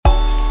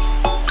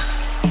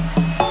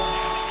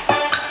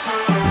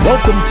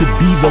Welcome to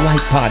Be the Light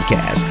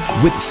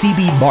Podcast with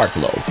C.B.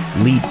 Bartholow,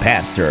 lead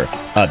pastor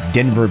of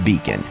Denver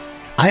Beacon.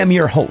 I am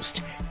your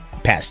host,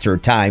 Pastor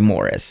Ty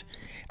Morris.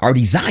 Our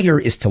desire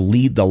is to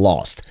lead the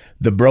lost,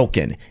 the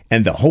broken,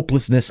 and the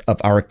hopelessness of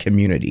our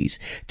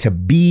communities, to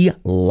be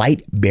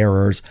light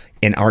bearers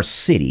in our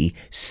city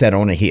set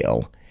on a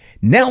hill.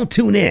 Now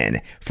tune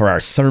in for our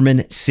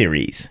sermon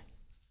series.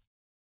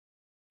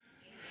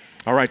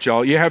 All right,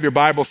 y'all. You have your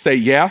Bible, say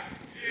yeah.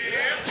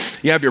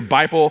 You have your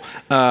Bible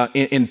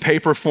in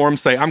paper form,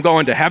 say, I'm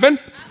going to heaven.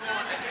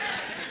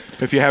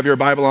 If you have your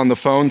Bible on the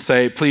phone,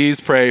 say, please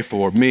pray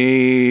for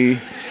me.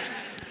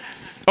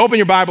 Open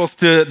your Bibles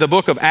to the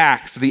book of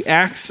Acts, the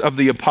Acts of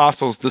the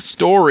Apostles, the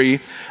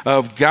story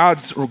of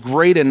God's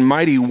great and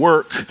mighty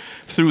work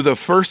through the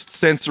first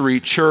century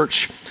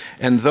church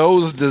and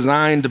those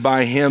designed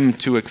by him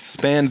to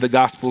expand the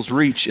gospel's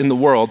reach in the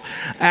world.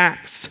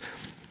 Acts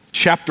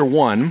chapter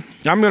 1.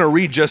 I'm going to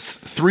read just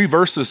 3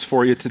 verses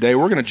for you today.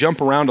 We're going to jump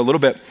around a little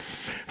bit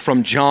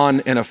from John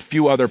and a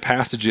few other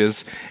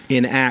passages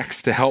in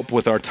Acts to help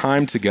with our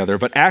time together.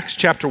 But Acts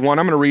chapter 1,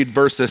 I'm going to read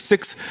verses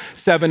 6,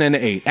 7, and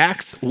 8.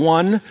 Acts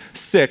 1,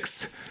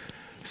 6,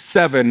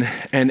 7,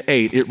 and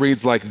 8. It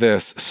reads like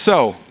this.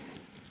 So,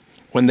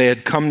 when they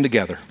had come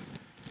together,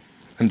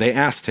 and they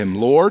asked him,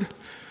 Lord,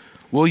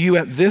 will you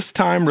at this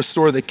time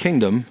restore the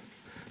kingdom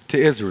to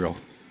Israel?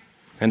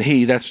 And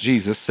he, that's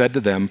Jesus, said to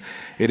them,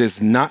 it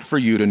is not for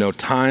you to know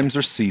times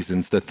or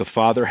seasons that the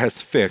Father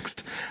has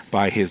fixed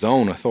by his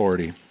own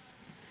authority,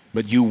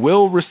 but you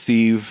will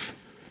receive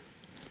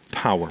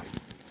power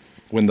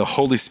when the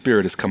Holy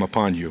Spirit has come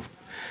upon you,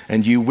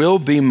 and you will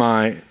be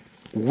my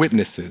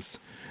witnesses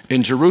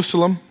in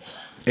Jerusalem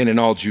and in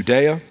all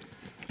Judea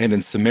and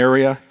in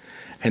Samaria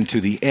and to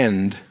the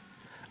end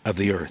of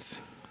the earth.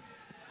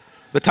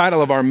 The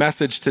title of our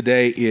message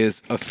today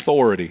is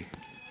Authority.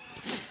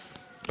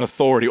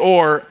 Authority,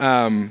 or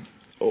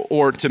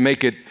to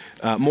make it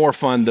more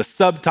fun, the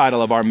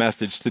subtitle of our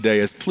message today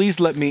is, Please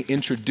let me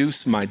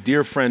introduce my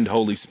dear friend,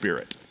 Holy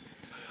Spirit.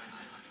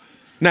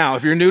 Now,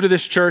 if you're new to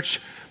this church,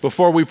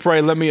 before we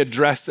pray, let me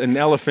address an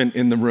elephant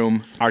in the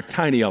room, our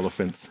tiny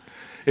elephants.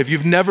 If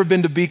you've never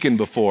been to Beacon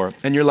before,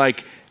 and you're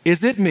like,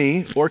 is it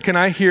me, or can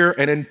I hear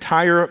an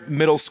entire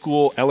middle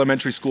school,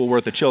 elementary school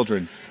worth of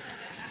children?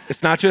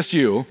 It's not just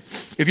you.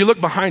 If you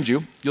look behind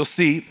you, you'll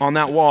see on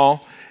that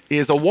wall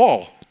is a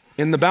wall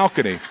in the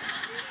balcony.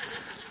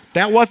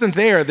 That wasn't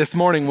there this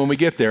morning when we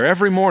get there.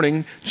 Every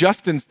morning,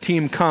 Justin's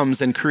team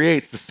comes and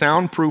creates a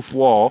soundproof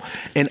wall,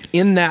 and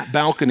in that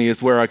balcony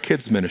is where our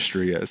kids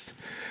ministry is.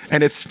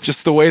 And it's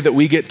just the way that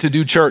we get to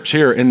do church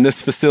here in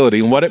this facility.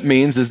 And what it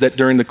means is that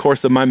during the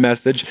course of my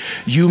message,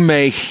 you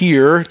may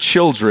hear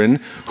children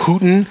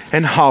hooting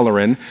and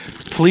hollering.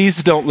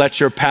 Please don't let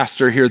your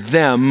pastor hear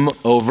them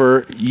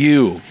over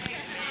you.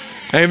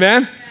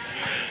 Amen?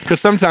 Because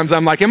sometimes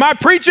I'm like, am I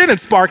preaching? And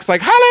Spark's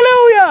like,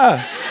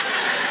 hallelujah.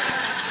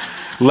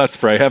 Let's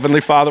pray. Heavenly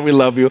Father, we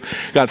love you.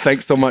 God,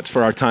 thanks so much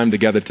for our time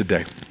together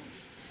today.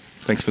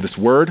 Thanks for this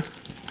word.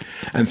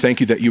 And thank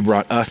you that you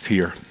brought us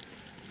here.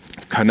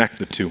 Connect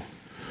the two.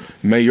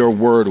 May your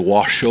word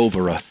wash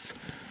over us,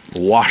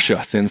 wash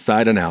us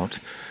inside and out,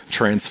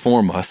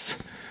 transform us,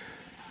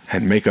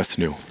 and make us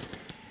new.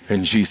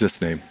 In Jesus'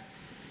 name,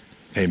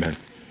 amen.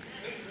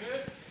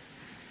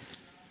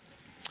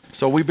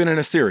 So we've been in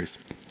a series.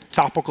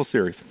 Topical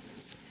series,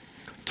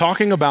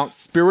 talking about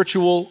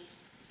spiritual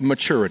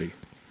maturity.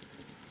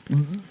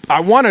 I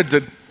wanted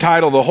to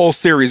title the whole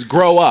series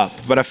Grow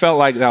Up, but I felt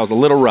like that was a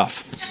little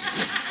rough.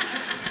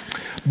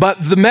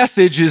 But the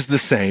message is the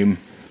same.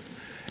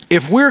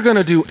 If we're going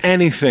to do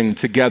anything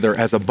together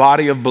as a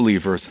body of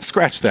believers,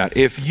 scratch that.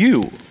 If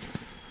you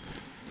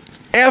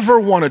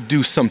ever want to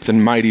do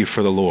something mighty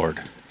for the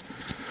Lord,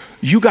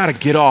 you got to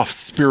get off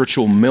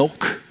spiritual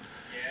milk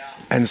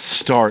and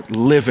start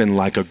living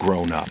like a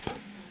grown-up.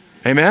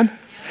 Amen?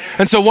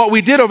 And so what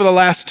we did over the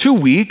last 2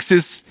 weeks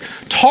is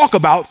talk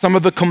about some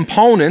of the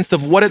components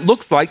of what it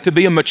looks like to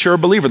be a mature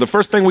believer. The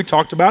first thing we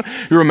talked about,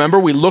 you remember,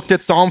 we looked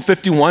at Psalm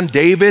 51,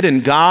 David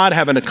and God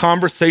having a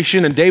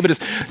conversation, and David is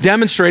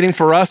demonstrating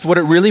for us what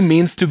it really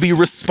means to be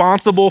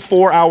responsible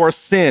for our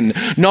sin.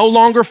 No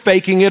longer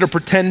faking it or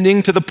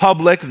pretending to the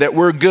public that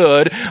we're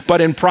good,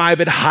 but in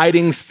private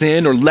hiding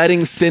sin or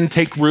letting sin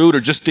take root or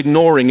just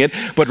ignoring it,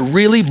 but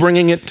really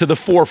bringing it to the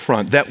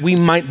forefront that we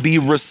might be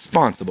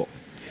responsible.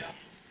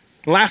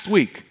 Last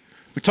week,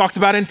 we talked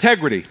about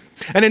integrity.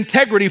 And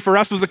integrity for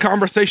us was a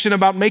conversation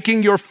about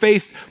making your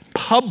faith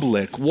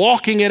public,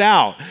 walking it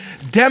out,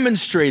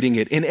 demonstrating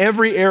it in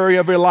every area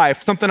of your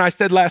life. Something I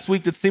said last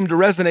week that seemed to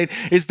resonate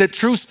is that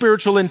true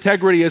spiritual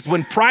integrity is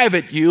when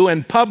private you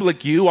and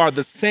public you are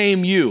the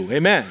same you.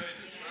 Amen.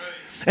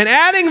 And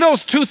adding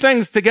those two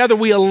things together,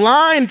 we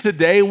arrive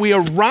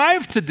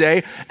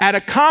today at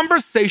a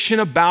conversation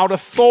about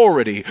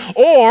authority,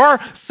 or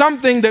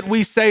something that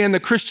we say in the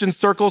Christian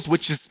circles,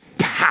 which is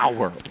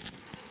power.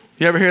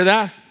 You ever hear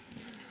that?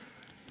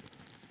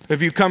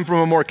 If you come from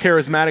a more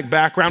charismatic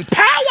background,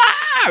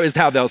 power is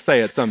how they'll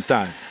say it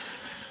sometimes.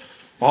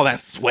 All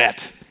that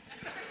sweat.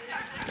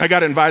 I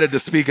got invited to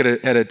speak at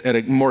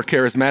a more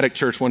charismatic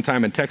church one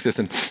time in Texas,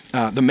 and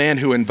the man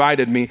who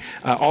invited me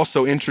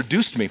also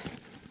introduced me.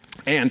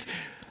 And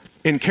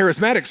in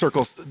charismatic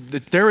circles,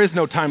 there is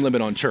no time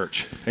limit on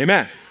church.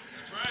 Amen.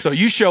 So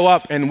you show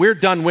up, and we're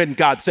done when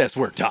God says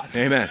we're done.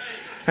 Amen.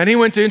 And he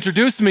went to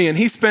introduce me, and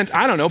he spent,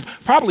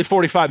 probably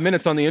 45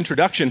 minutes on the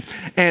introduction.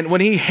 And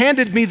when he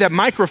handed me that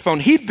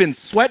microphone, he'd been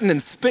sweating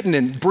and spitting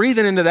and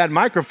breathing into that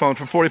microphone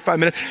for 45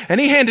 minutes. And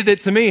he handed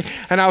it to me,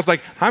 and I was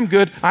like, I'm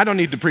good. I don't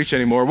need to preach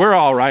anymore. We're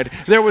all right.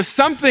 There was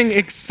something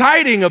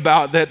exciting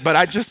about that, but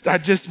I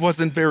just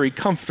wasn't very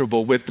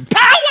comfortable with the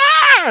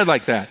power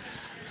like that.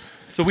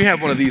 So we have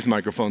one of these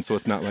microphones, so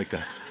it's not like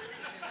that.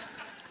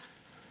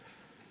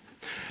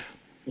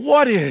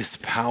 What is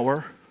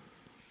power?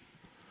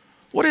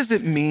 What does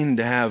it mean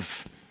to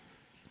have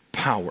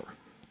power?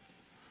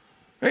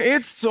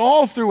 It's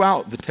all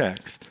throughout the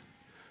text.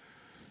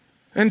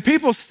 And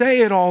people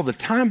say it all the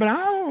time, but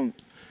I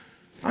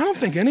don't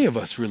think any of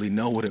us really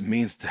know what it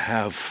means to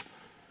have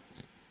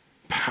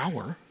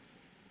power.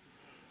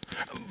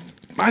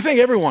 I think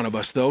every one of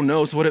us, though,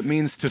 knows what it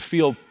means to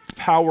feel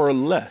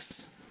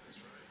powerless.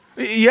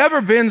 You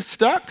ever been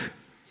stuck?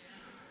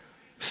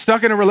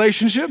 Stuck in a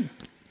relationship?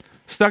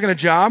 Stuck in a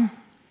job?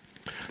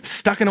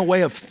 Stuck in a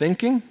way of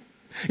thinking?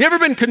 You ever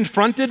been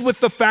confronted with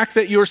the fact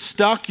that you're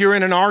stuck, you're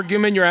in an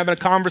argument, you're having a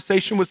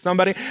conversation with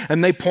somebody,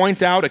 and they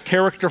point out a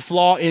character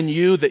flaw in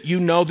you that you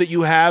know that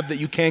you have that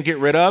you can't get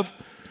rid of?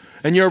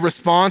 And your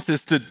response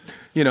is to,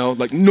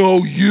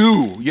 no,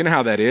 you. You know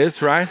how that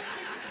is, right?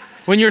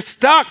 When you're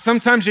stuck,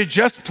 sometimes you're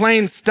just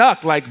plain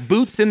stuck, like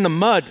boots in the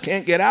mud,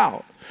 can't get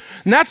out.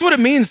 And that's what it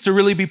means to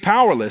really be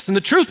powerless. And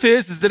the truth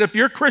is that if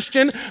you're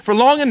Christian for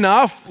long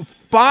enough,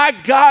 by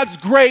God's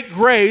great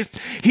grace,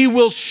 he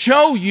will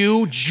show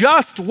you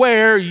just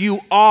where you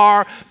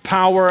are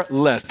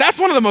powerless. That's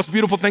one of the most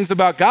beautiful things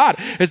about God,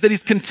 is that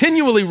he's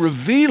continually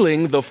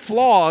revealing the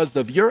flaws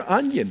of your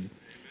onion.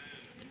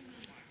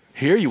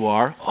 Here you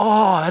are.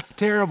 Oh, that's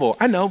terrible.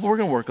 I know, but we're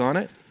going to work on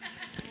it.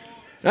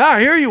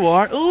 Here you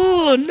are.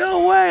 Oh,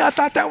 no way. I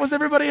thought that was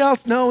everybody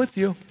else. No, it's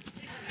you.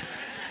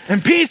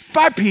 And piece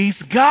by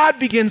piece, God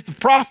begins the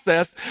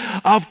process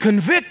of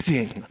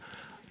convicting,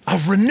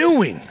 of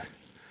renewing,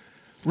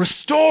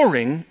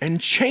 restoring, and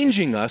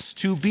changing us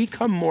to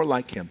become more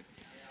like him.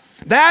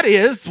 That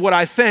is what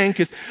I think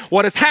is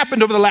what has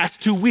happened over the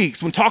last 2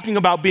 weeks when talking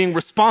about being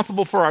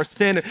responsible for our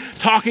sin,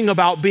 talking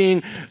about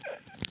being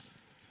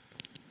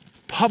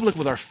public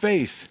with our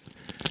faith,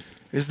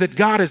 is that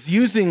God is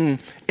using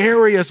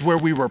areas where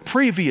we were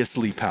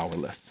previously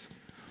powerless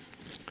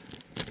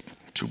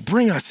to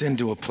bring us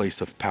into a place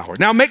of power.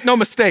 Now, make no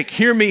mistake,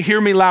 hear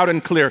me loud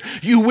and clear.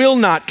 You will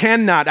not,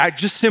 cannot, I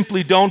just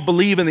simply don't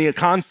believe in the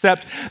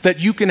concept that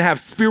you can have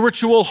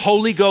spiritual,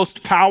 Holy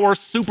Ghost power,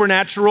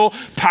 supernatural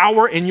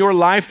power in your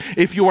life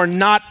if you are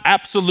not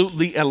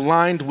absolutely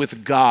aligned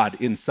with God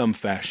in some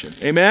fashion.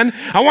 Amen?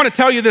 I want to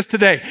tell you this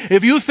today.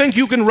 If you think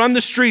you can run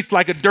the streets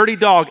like a dirty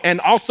dog and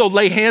also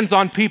lay hands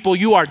on people,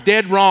 you are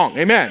dead wrong.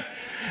 Amen?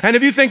 And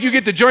if you think you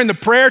get to join the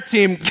prayer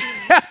team,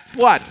 guess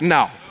what?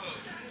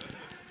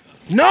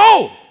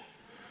 No,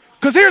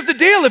 because here's the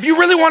deal. If you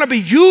really want to be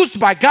used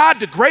by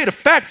God to great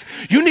effect,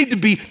 you need to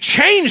be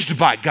changed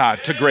by God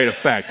to great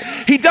effect.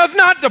 He does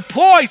not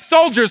deploy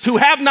soldiers who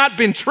have not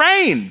been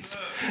trained.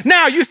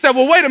 Now, you said,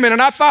 well, wait a minute.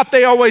 I thought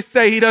they always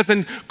say he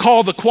doesn't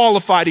call the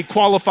qualified, he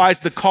qualifies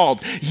the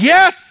called.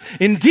 Yes,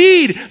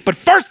 indeed. But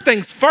first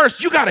things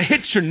first, you got to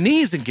hit your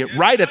knees and get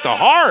right at the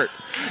heart.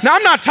 Now,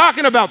 I'm not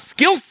talking about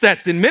skill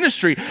sets in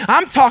ministry.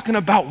 I'm talking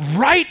about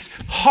right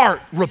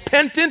heart,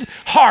 repentant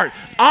heart,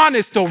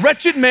 honest, oh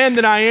wretched man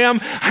that I am.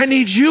 I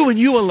need you and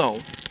you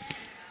alone.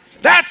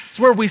 That's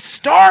where we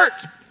start.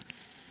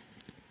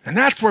 And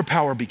that's where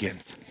power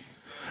begins.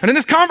 And in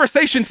this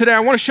conversation today, I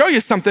want to show you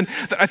something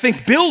that I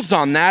think builds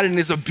on that and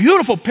is a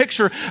beautiful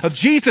picture of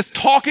Jesus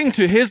talking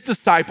to his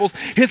disciples,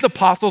 his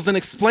apostles, and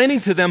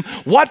explaining to them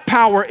what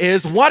power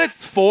is, what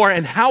it's for,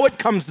 and how it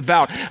comes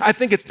about. I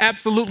think it's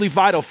absolutely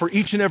vital for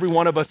each and every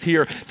one of us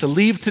here to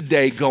leave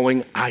today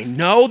going, I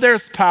know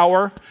there's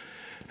power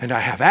and I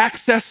have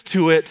access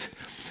to it.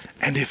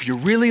 And if you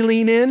really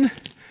lean in,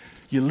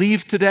 you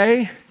leave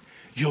today,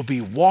 you'll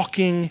be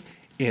walking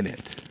in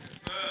it.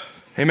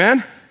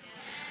 Amen?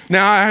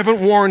 Now, I haven't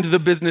warned the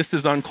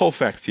businesses on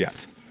Colfax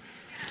yet.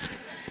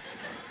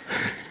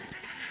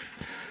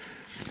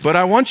 But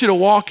I want you to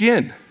walk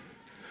in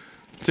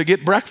to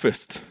get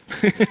breakfast.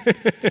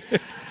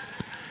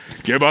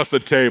 Give us a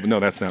table.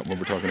 No, that's not what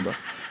we're talking about.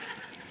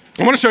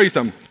 I want to show you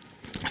something.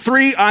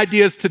 3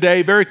 ideas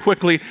today, very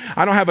quickly.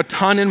 I don't have a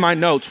ton in my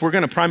notes. We're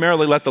going to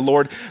primarily let the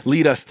Lord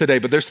lead us today.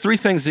 But there's 3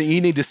 things that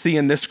you need to see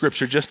in this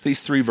scripture, just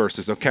these 3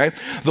 verses, okay?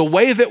 The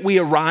way that we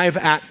arrive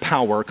at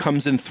power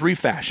comes in 3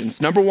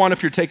 fashions. Number 1,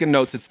 if you're taking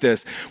notes, it's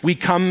this. We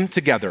come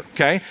together,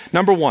 okay?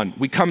 Number 1,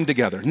 we come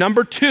together.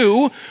 Number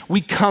 2,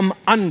 we come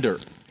under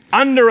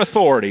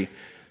authority,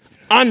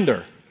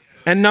 under.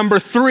 And number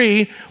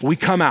 3, we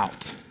come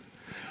out.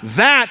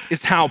 That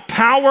is how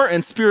power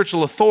and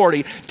spiritual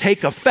authority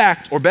take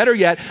effect, or better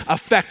yet,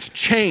 affect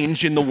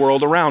change in the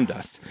world around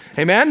us.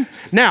 Amen?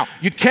 Now,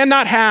 you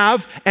cannot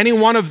have any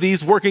one of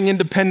these working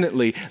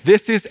independently.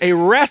 This is a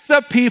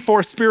recipe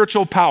for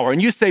spiritual power.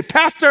 And you say,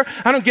 Pastor,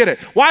 I don't get it.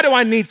 Why do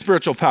I need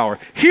spiritual power?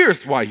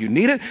 Here's why you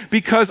need it.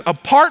 Because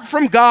apart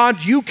from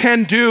God, you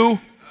can do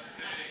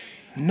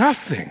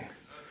nothing.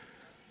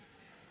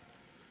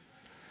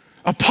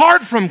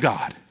 Apart from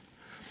God,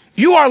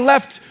 you are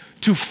left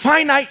to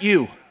finite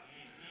you,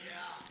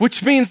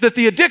 which means that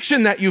the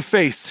addiction that you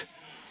face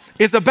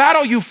is a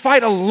battle you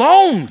fight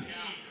alone.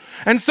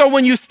 And so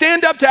when you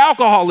stand up to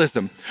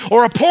alcoholism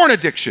or a porn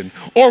addiction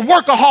or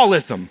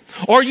workaholism,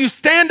 or you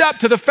stand up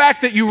to the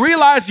fact that you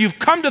realize you've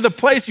come to the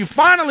place you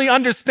finally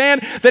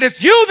understand that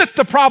it's you that's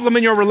the problem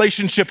in your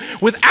relationship.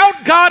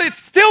 Without God, it's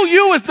still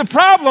you is the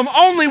problem.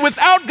 Only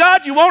without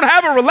God, you won't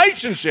have a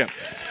relationship.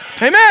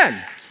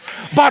 Amen.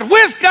 But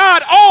with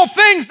God, all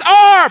things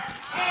are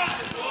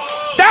possible.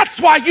 That's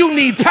why you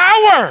need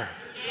power.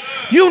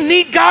 You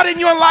need God in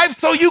your life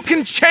so you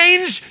can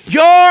change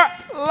your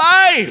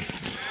life.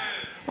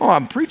 Oh,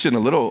 I'm preaching a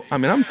little.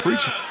 I'm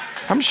preaching.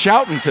 I'm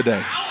shouting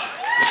today.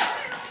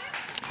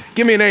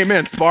 Give me an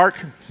amen,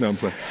 Spark. No, I'm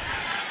playing.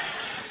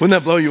 Wouldn't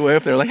that blow you away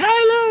if they're like,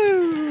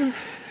 hallelujah?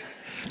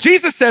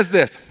 Jesus says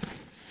this.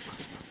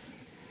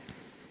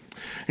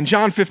 In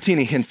John 15,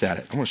 he hints at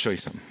it. I want to show you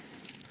something.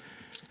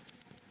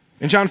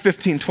 In John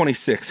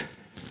 15:26,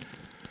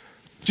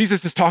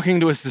 Jesus is talking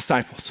to his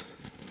disciples.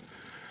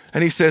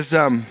 And he says,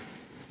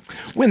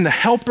 when the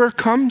helper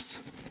comes,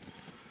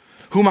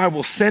 whom I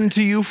will send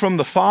to you from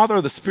the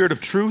Father, the Spirit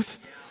of truth,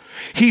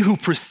 he who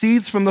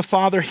proceeds from the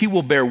Father, he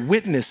will bear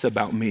witness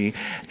about me,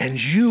 and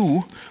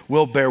you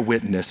will bear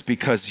witness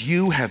because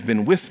you have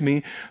been with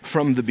me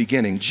from the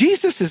beginning.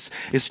 Jesus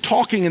is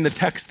talking in the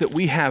text that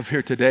we have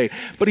here today,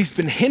 but he's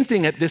been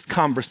hinting at this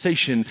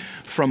conversation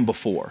from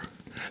before.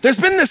 There's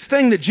been this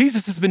thing that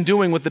Jesus has been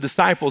doing with the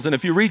disciples, and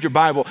if you read your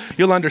Bible,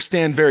 you'll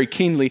understand very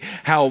keenly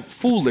how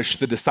foolish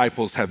the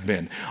disciples have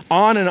been.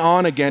 On and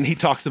on again, he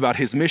talks about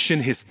his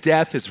mission, his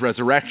death, his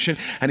resurrection,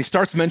 and he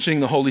starts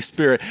mentioning the Holy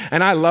Spirit.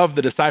 And I love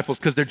the disciples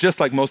because they're just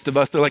like most of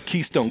us. They're like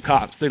Keystone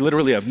Cops. They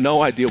literally have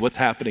no idea what's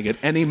happening at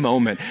any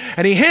moment.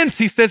 And he hints,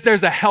 he says,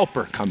 there's a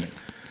helper coming.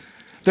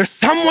 There's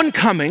someone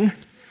coming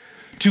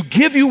to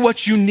give you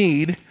what you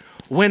need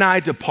when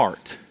I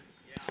depart.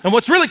 And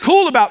what's really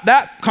cool about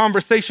that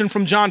conversation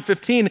from John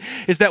 15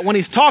 is that when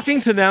he's talking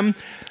to them,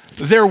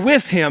 they're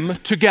with him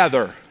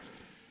together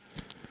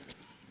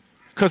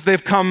because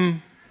they've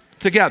come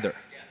together.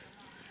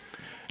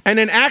 And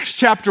in Acts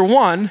chapter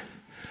 1,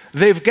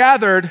 they've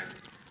gathered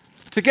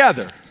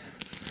together.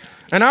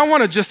 And I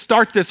want to just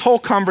start this whole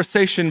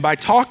conversation by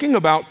talking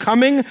about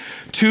coming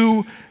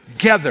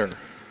together.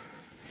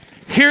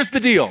 Here's the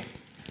deal.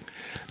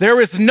 There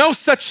is no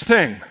such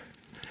thing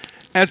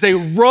as a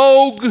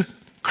rogue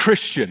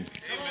Christian.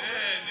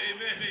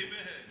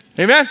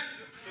 Amen?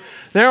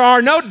 There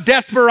are no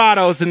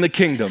desperados in the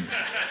kingdom.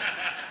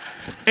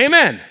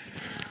 Amen.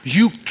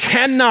 You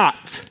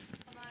cannot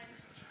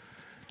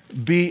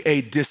be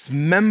a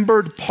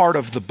dismembered part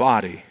of the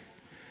body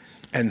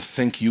and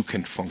think you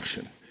can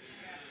function.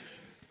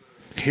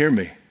 Hear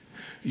me.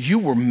 You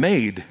were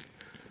made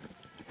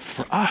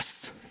for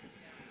us.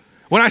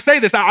 When I say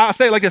this, I'll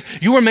say it like this.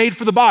 You were made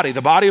for the body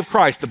of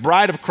Christ, the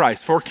bride of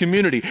Christ, for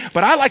community.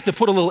 But I like to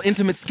put a little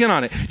intimate skin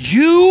on it.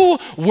 You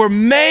were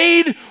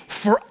made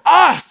for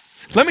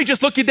us. Let me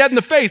just look you dead in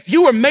the face.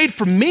 You were made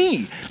for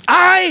me.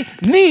 I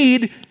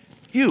need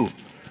you.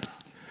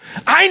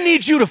 I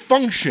need you to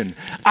function.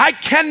 I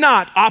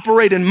cannot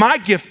operate in my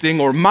gifting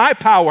or my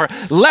power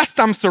lest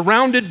I'm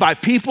surrounded by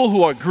people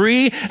who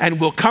agree and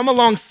will come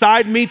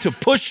alongside me to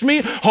push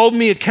me, hold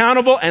me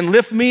accountable, and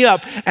lift me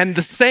up. And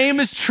the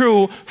same is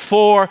true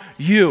for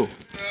you.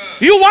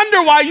 You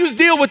wonder why you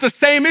deal with the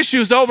same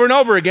issues over and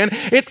over again.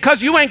 It's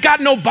because you ain't got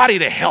nobody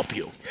to help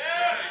you.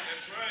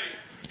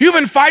 You've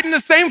been fighting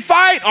the same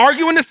fight,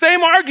 arguing the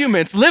same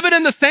arguments, living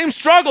in the same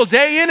struggle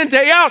day in and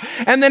day out.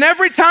 And then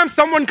every time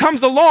someone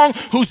comes along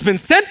who's been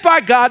sent by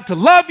God to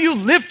love you,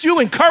 lift you,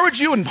 encourage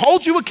you, and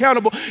hold you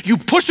accountable, you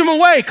push them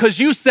away because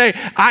you say,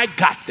 I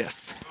got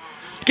this.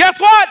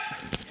 Guess what?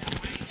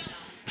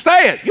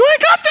 Say it. You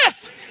ain't got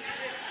this.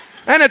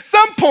 And at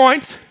some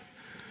point,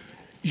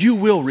 you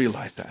will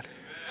realize that.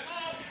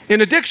 In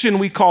addiction,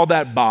 we call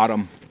that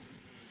bottom.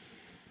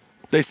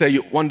 They say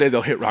one day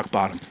they'll hit rock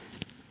bottom.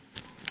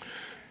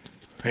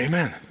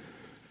 Amen.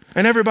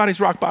 And everybody's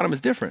rock bottom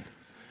is different.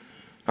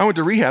 I went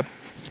to rehab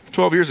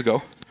 12 years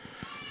ago.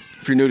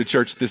 If you're new to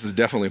church, this is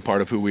definitely a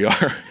part of who we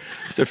are.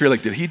 So if you're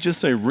like, did he just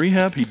say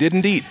rehab? He did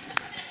indeed.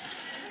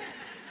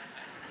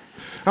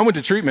 I went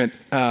to treatment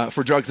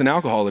for drugs and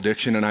alcohol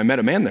addiction, and I met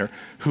a man there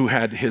who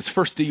had his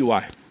first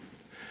DUI.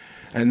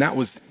 And that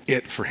was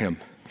it for him.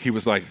 He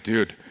was like,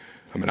 dude,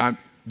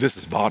 this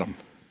is bottom.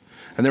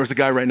 And there was a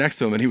guy right next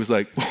to him, and he was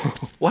like,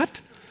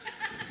 what?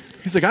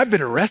 He's like, I've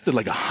been arrested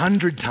like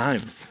 100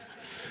 times.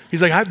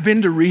 He's like, I've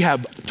been to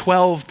rehab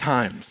 12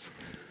 times.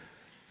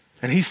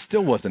 And he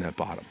still wasn't at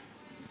bottom.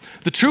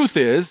 The truth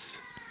is,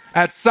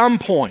 At some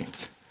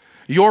point,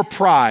 your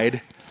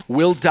pride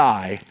will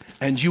die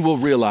and you will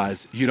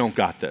realize you don't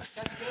got this.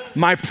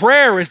 My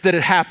prayer is that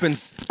it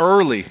happens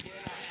early,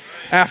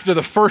 after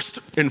the first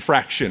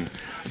infraction.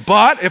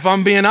 But if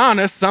I'm being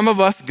honest, some of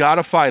us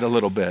gotta fight a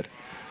little bit.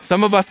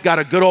 Some of us got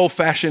a good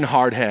old-fashioned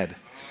hard head.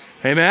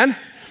 Amen?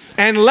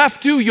 And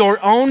left to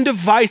your own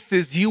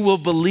devices, you will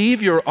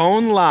believe your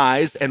own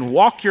lies and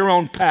walk your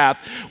own path,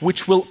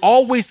 which will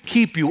always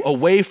keep you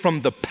away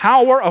from the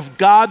power of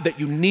God that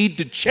you need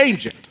to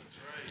change it.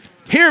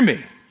 Hear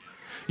me.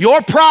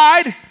 Your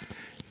pride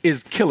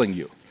is killing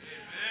you.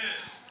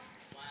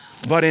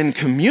 But in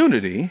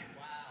community,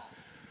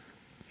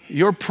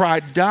 your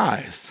pride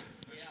dies.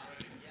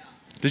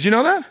 Did you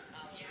know that?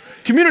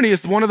 Community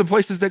is one of the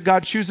places that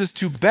God chooses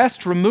to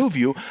best remove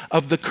you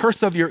of the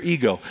curse of your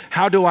ego.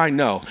 How do I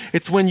know?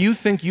 It's when you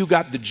think you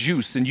got the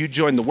juice and you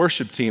join the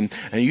worship team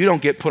and you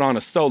don't get put on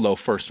a solo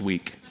first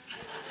week.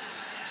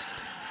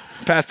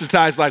 Pastor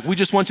Ty's like, we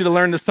just want you to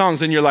learn the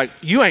songs. And you're like,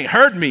 you ain't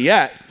heard me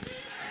yet.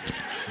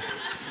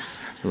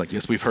 You're like,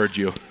 yes, we've heard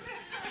you.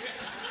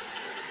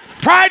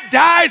 Pride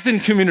dies in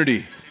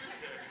community.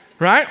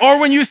 Right? Or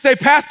when you say,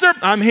 Pastor,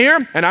 I'm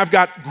here and I've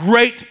got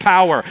great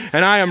power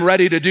and I am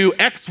ready to do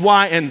X,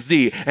 Y, and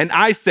Z. And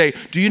I say,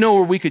 do you know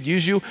where we could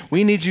use you?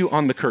 We need you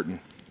on the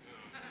curtain.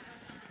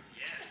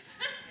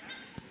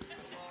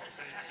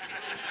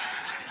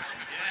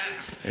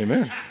 Yes.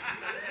 Amen.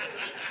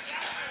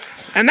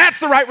 And that's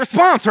the right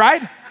response,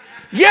 right?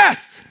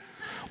 Yes.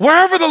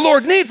 Wherever the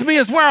Lord needs me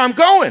is where I'm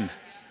going.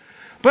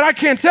 But I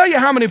can't tell you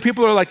how many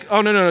people are like,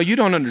 oh, no, you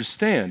don't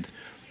understand.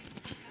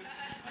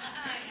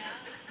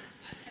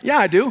 Yeah,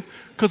 I do.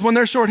 Because when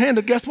they're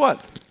shorthanded, guess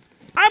what?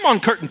 I'm on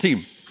curtain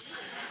team.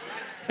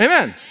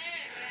 Amen.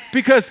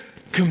 Because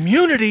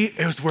community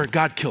is where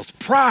God kills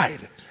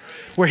pride,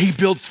 where he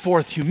builds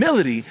forth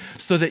humility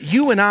so that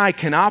you and I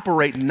can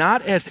operate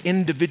not as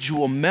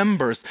individual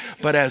members,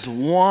 but as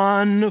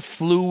one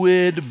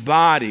fluid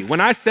body.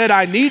 When I said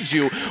I need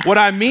you, what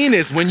I mean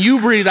is when you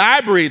breathe, I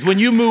breathe. When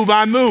you move,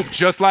 I move.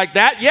 Just like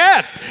that.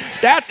 Yes,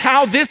 that's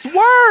how this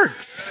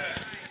works.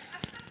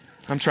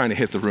 I'm trying to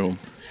hit the room.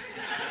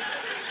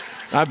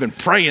 I've been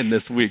praying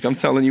this week. I'm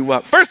telling you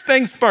what. First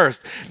things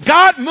first,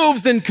 God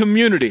moves in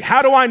community.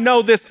 How do I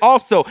know this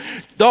also?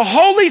 The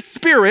Holy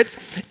Spirit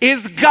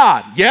is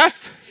God,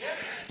 yes?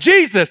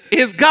 Jesus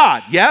is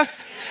God,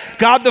 yes?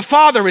 God the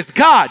Father is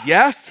God,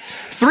 yes?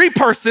 3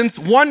 persons,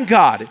 1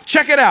 God.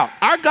 Check it out.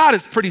 Our God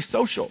is pretty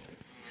social.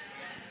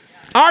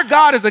 Our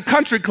God is a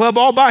country club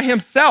all by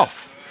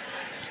himself.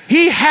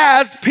 He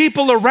has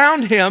people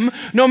around him,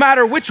 no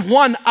matter which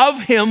one of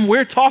him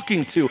we're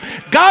talking to.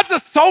 God's a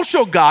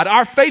social God.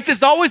 Our faith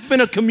has always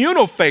been a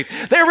communal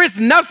faith. There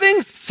is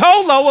nothing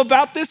solo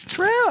about this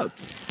trip.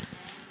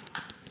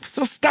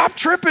 So stop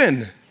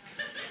tripping.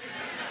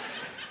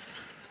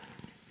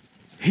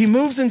 He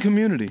moves in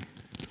community.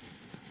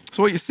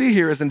 So what you see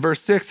here is in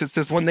verse 6, it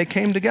says, when they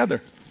came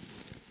together,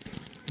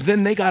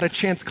 then they got a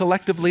chance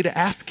collectively to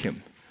ask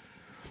him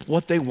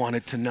what they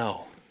wanted to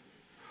know.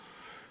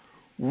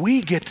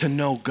 We get to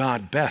know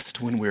God best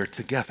when we're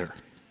together.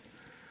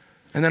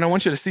 And then I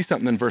want you to see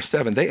something in verse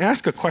 7. They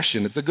ask a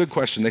question. It's a good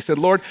question. They said,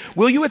 Lord,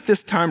 will you at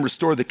this time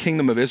restore the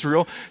kingdom of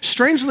Israel?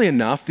 Strangely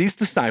enough, these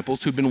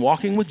disciples who'd been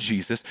walking with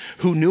Jesus,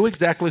 who knew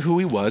exactly who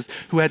he was,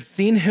 who had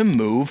seen him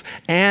move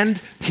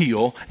and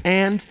heal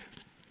and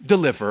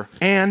deliver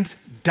and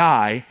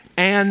die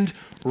and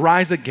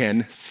rise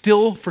again,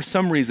 still for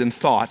some reason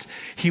thought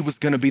he was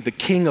going to be the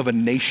king of a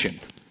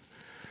nation.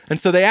 And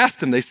so they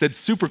asked him, they said,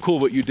 super cool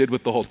what you did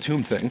with the whole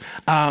tomb thing.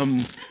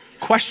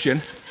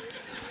 Question,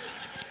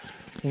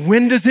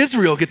 when does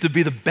Israel get to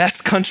be the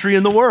best country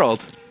in the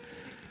world?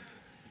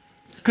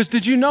 Because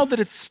did you know that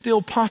it's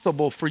still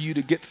possible for you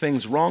to get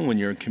things wrong when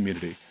you're in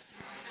community?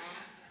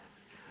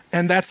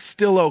 And that's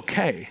still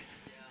okay,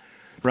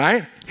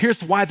 right?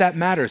 Here's why that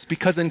matters.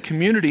 Because in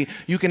community,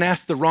 you can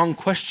ask the wrong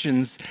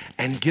questions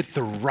and get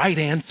the right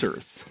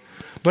answers.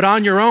 But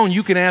on your own,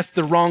 you can ask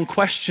the wrong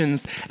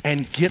questions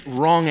and get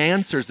wrong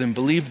answers and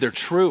believe they're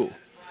true.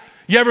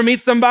 You ever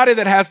meet somebody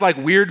that has like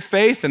weird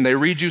faith and they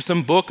read you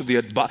some book,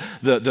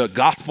 the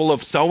gospel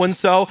of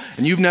so-and-so,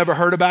 and you've never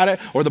heard about it?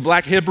 Or the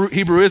black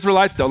Hebrew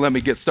Israelites? Don't let me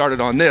get started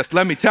on this.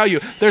 Let me tell you,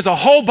 there's a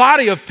whole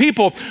body of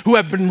people who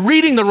have been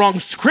reading the wrong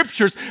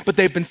scriptures, but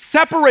they've been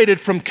separated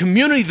from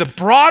community, the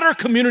broader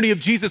community of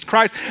Jesus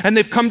Christ, and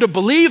they've come to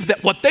believe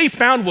that what they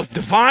found was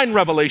divine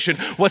revelation,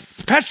 was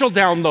special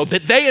download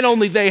that they and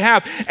only they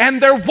have,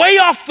 and they're way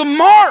off the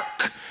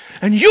mark.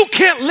 And you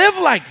can't live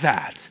like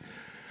that.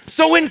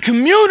 So in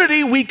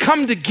community, we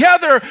come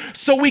together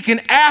so we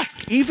can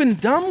ask even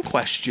dumb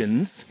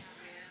questions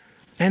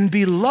and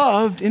be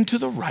loved into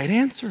the right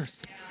answers.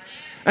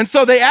 And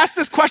so they ask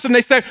this question.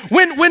 They say,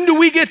 when do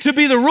we get to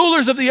be the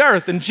rulers of the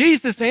earth? And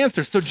Jesus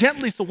answers so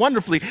gently, so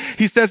wonderfully.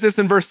 He says this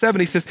in verse 7.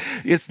 He says,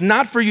 it's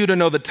not for you to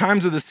know the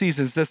times of the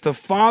seasons that the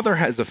Father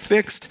has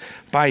affixed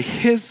by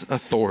his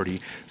authority.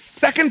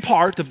 Second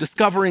part of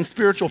discovering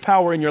spiritual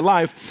power in your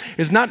life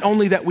is not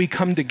only that we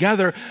come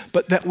together,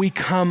 but that we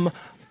come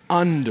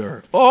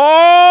under.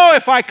 Oh,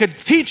 if I could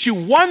teach you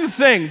one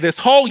thing this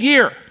whole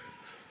year,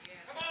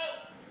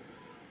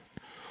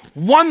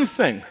 one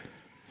thing,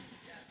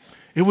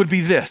 it would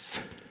be this.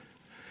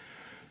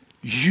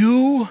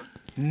 You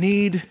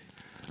need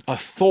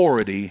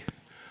authority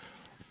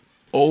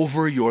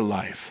over your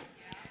life.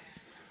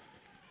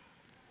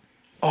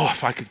 Oh,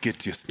 if I could get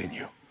this in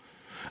you.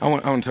 I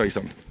want to tell you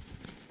something.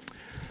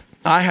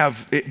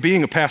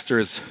 Being a pastor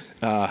is,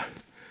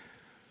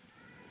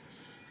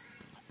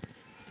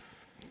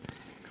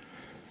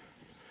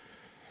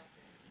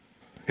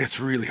 it's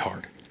really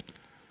hard.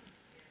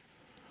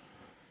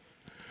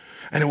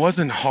 And it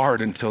wasn't hard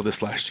until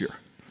this last year.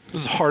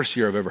 This is the hardest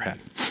year I've ever had.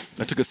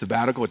 I took a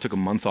sabbatical. I took a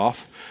month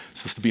off. It was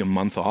supposed to be a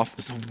month off. It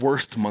was the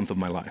worst month of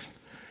my life.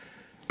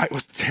 I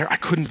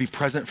couldn't be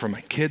present for my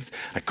kids.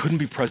 I couldn't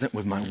be present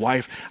with my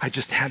wife. I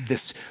just had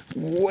this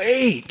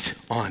weight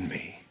on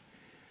me.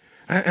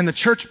 And the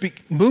church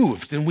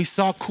moved and we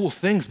saw cool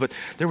things, but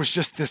there was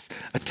just this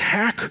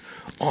attack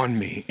on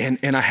me.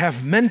 And I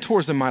have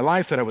mentors in my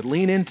life that I would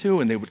lean into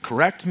and they would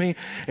correct me.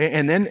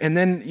 And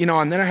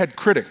then I had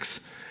critics.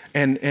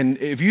 And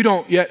if you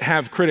don't yet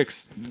have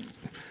critics,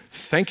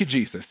 thank you,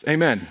 Jesus.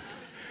 Amen.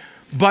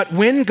 But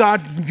when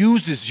God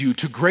uses you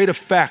to great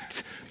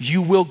effect,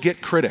 you will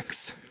get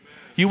critics.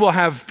 You will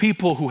have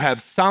people who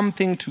have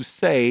something to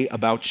say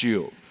about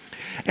you.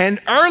 And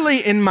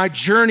early in my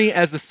journey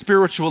as a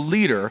spiritual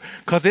leader,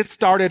 because it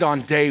started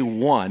on day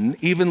one,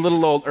 even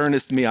little old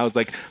earnest me, I was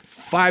like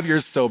 5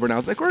 years sober, and I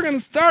was like, we're going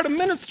to start a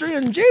ministry,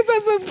 and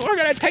we're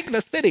going to take the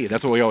city.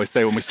 That's what we always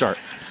say when we start.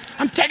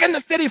 I'm taking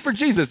the city for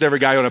Jesus. Every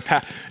guy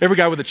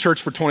with a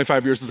church for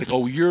 25 years is like,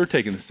 oh, you're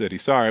taking the city.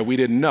 Sorry, we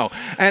didn't know.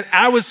 And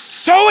I was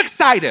so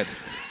excited.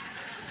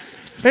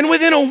 And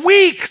within a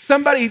week,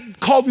 somebody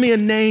called me a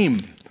name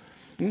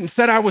and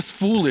said I was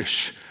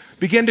foolish,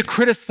 began to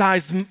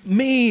criticize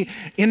me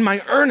in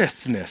my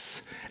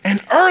earnestness. And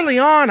early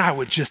on, I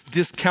would just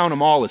discount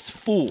them all as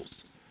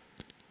fools.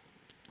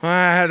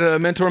 I had a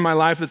mentor in my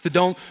life that said,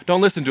 don't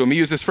listen to him. He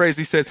used this phrase.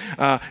 He said,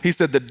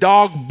 the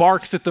dog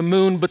barks at the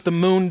moon, but the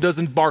moon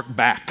doesn't bark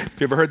back. Have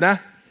you ever heard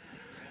that?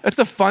 That's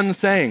a fun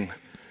saying.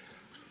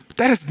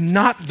 That is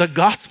not the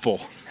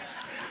gospel.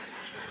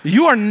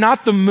 You are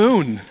not the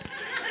moon.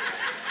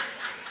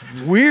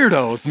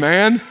 Weirdos,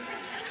 man.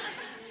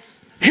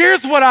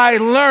 Here's what I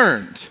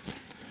learned.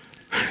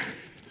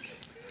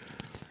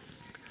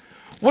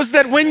 Was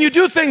that when you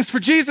do things for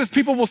Jesus,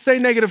 people will say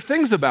negative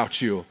things about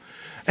you.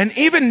 And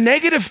even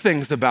negative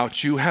things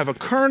about you have a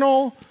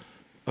kernel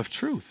of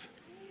truth.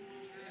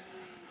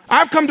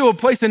 I've come to a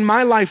place in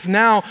my life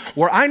now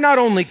where I not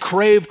only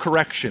crave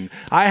correction,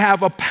 I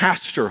have a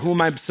pastor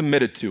whom I'm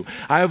submitted to.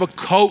 I have a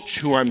coach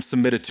who I'm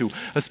submitted to,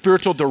 a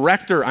spiritual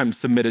director I'm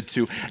submitted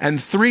to,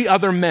 and 3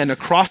 other men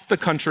across the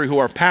country who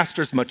are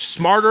pastors much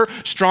smarter,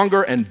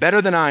 stronger, and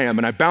better than I am.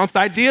 And I bounce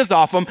ideas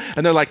off them,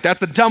 and they're like,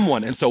 that's a dumb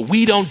one. And so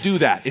we don't do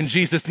that in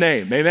Jesus'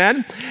 name,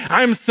 amen?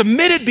 I'm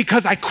submitted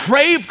because I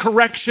crave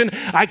correction.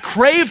 I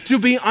crave to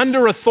be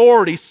under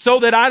authority so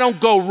that I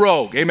don't go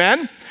rogue,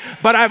 amen?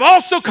 But I've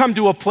also come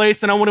to a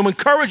place, and I want to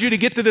encourage you to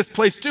get to this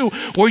place too,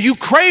 where you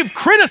crave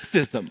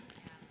criticism.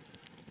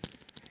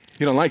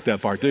 You don't like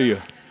that part, do you?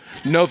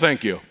 No,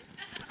 thank you.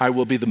 I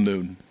will be the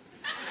moon.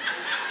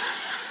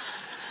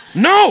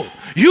 No,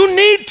 you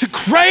need to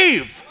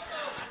crave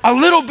a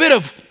little bit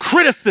of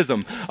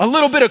criticism, a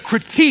little bit of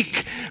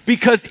critique,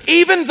 because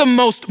even the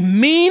most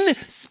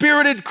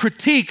mean-spirited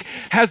critique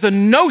has a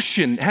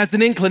notion, has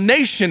an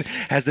inclination,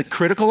 has a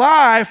critical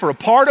eye for a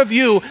part of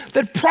you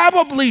that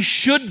probably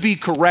should be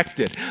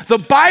corrected. The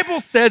Bible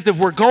says if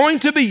we're going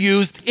to be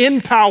used in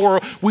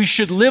power, we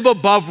should live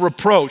above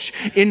reproach,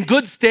 in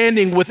good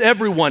standing with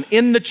everyone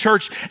in the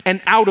church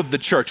and out of the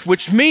church,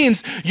 which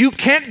means you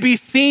can't be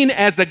seen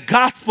as a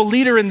gospel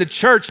leader in the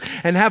church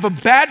and have a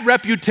bad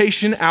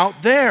reputation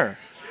out there.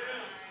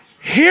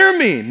 Hear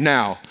me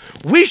now.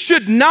 We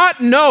should not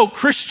know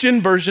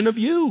Christian version of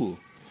you.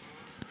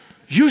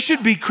 You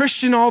should be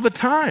Christian all the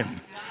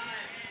time.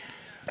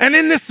 And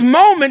in this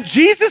moment,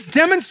 Jesus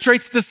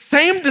demonstrates the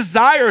same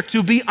desire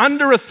to be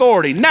under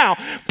authority. Now,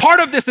 part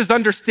of this is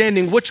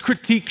understanding which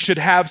critique should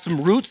have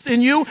some roots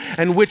in you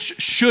and which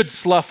should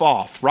slough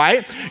off,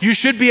 right? You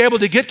should be able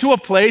to get to a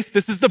place,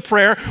 this is the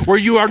prayer, where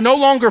you are no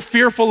longer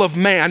fearful of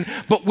man,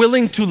 but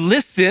willing to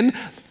listen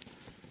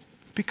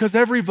because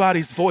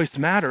everybody's voice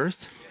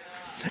matters.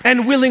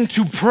 And willing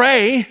to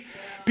pray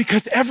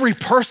because every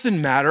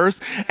person matters,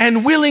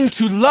 and willing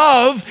to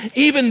love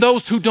even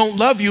those who don't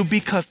love you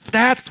because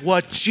that's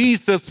what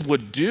Jesus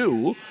would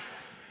do,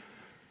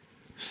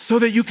 so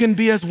that you can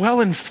be as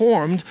well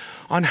informed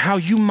on how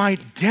you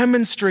might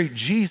demonstrate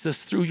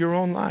Jesus through your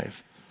own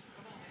life.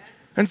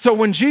 And so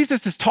when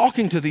Jesus is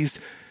talking to these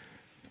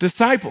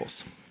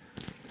disciples,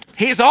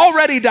 he's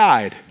already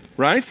died,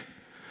 right?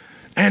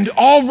 And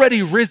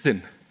already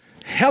risen.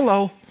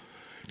 Hello.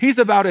 He's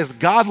about as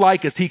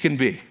godlike as he can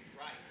be.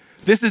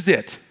 This is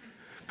it.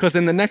 Because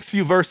in the next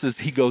few verses,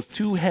 he goes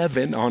to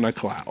heaven on a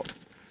cloud.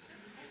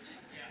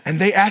 And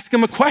they ask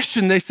him a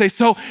question. They say,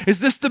 so is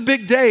this the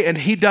big day? And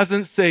he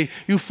doesn't say,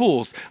 you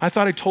fools, I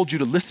thought I told you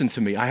to listen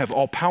to me. I have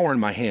all power in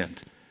my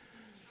hand.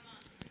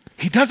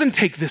 He doesn't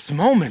take this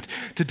moment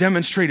to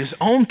demonstrate his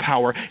own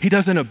power. He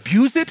doesn't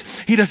abuse it.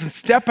 He doesn't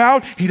step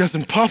out. He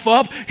doesn't puff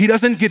up. He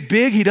doesn't get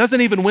big. He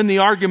doesn't even win the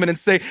argument and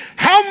say,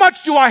 how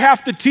much do I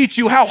have to teach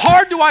you? How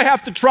hard do I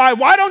have to try?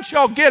 Why don't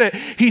y'all get it?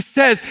 He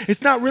says,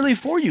 it's not really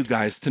for you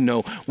guys to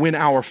know when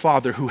our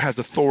Father who has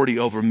authority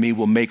over me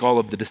will make all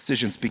of the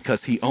decisions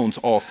because he owns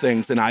all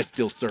things and I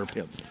still serve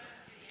him.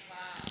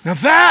 Now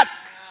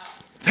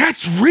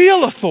that's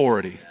real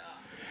authority.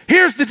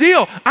 Here's the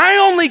deal. I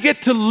only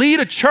get to lead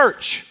a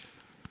church.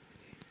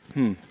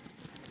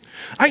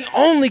 I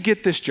only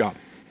get this job.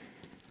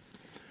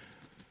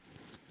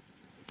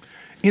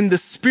 In the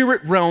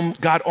spirit realm,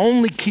 God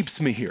only keeps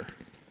me here.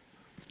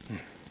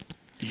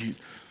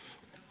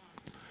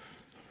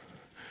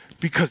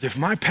 Because if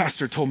my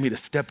pastor told me to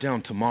step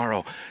down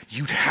tomorrow,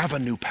 you'd have a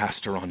new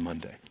pastor on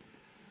Monday.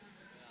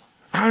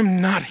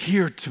 I'm not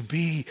here to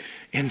be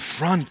in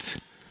front.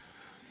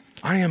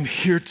 I am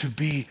here to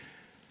be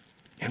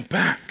in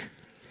back,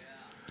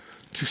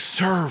 to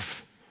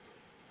serve,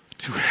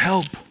 to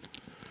help.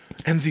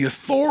 And the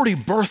authority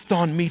birthed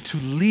on me to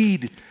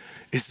lead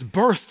is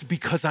birthed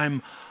because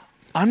I'm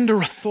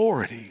under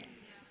authority.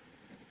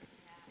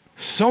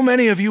 So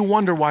many of you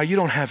wonder why you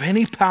don't have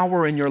any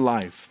power in your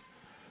life.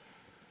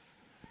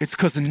 It's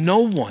because no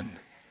one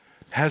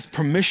has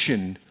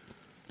permission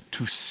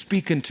to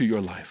speak into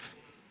your life.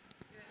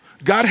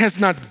 God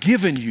has not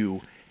given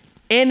you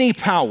any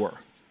power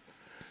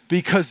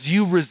because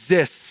you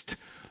resist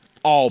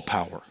all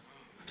power.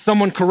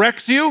 Someone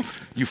corrects you,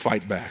 you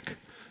fight back.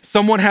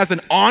 Someone has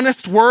an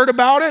honest word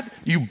about it,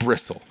 you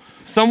bristle.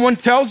 Someone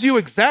tells you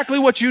exactly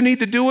what you need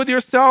to do with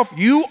yourself,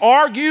 you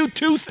argue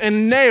tooth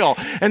and nail.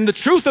 And the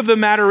truth of the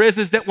matter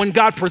is that when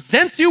God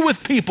presents you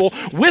with people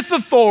with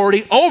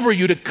authority over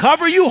you to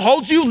cover you,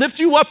 hold you, lift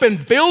you up,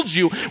 and build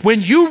you,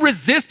 when you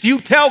resist,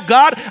 you tell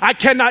God, I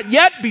cannot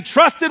yet be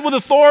trusted with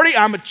authority,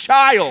 I'm a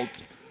child.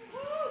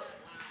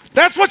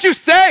 That's what you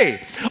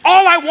say.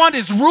 All I want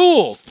is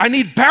rules. I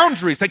need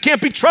boundaries. I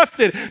can't be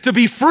trusted to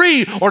be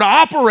free or to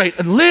operate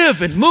and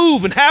live and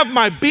move and have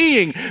my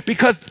being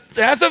because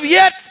as of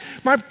yet,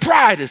 my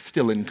pride is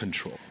still in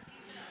control.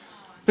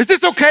 Is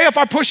this okay if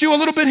I push you a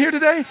little bit here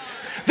today?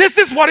 This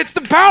is what it's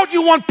about.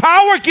 You want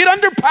power? Get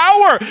under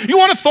power. You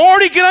want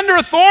authority? Get under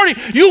authority.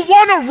 You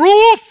want a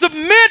rule?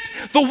 Submit.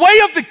 The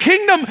way of the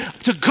kingdom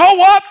to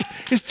go up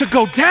is to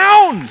go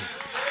down.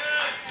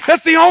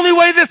 That's the only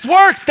way this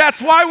works.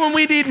 That's why when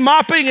we need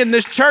mopping in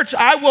this church,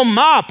 I will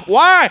mop.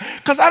 Why?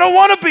 Because I don't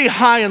want to be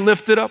high and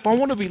lifted up. I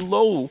want to be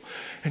low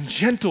and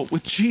gentle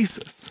with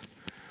Jesus.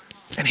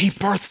 And he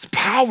births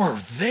power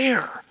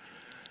there.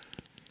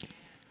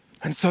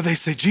 And so they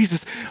say,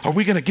 Jesus, are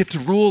we going to get to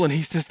rule? And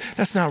he says,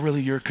 that's not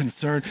really your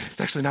concern.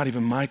 It's actually not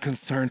even my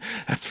concern.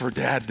 That's for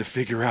Dad to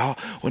figure out.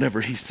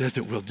 Whenever he says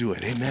it, we'll do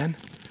it. Amen?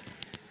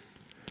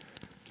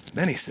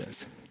 Then he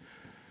says,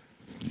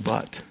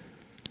 but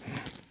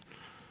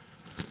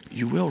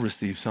you will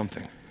receive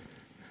something.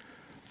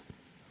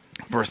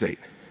 Verse 8.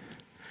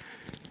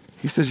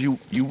 He says, you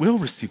will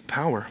receive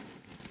power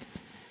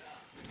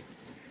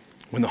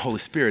when the Holy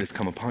Spirit has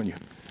come upon you.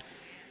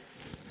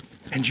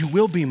 And you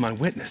will be my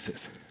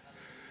witnesses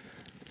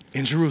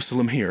in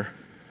Jerusalem here,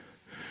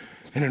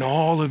 and in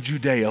all of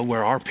Judea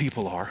where our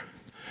people are,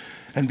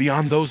 and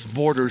beyond those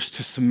borders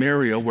to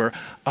Samaria where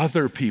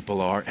other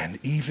people are, and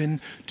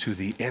even to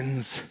the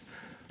ends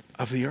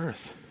of the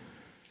earth.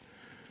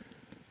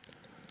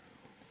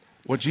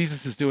 What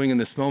Jesus is doing in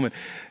this moment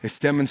is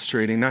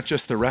demonstrating not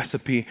just the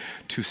recipe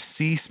to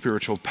see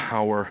spiritual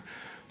power,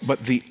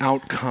 but the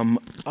outcome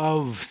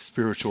of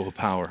spiritual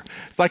power.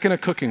 It's like in a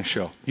cooking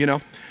show, you know?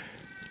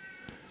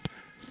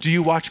 Do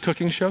you watch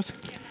cooking shows?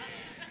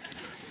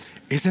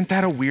 Isn't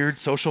that a weird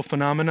social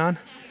phenomenon?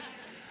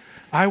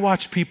 I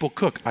watch people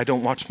cook. I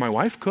don't watch my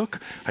wife cook.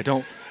 I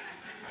don't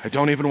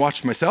even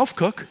watch myself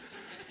cook.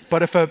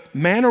 But if a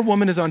man or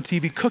woman is on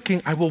TV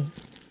cooking, I will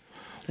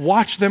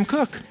watch them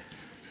cook.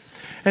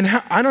 And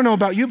I don't know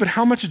about you, but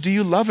how much do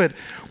you love it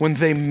when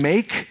they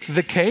make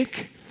the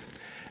cake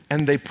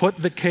and they put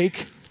the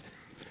cake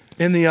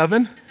in the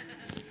oven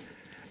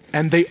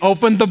and they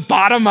open the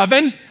bottom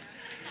oven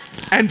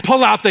and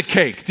pull out the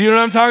cake? Do you know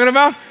what I'm talking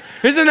about?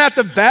 Isn't that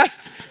the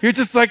best? You're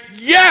just like,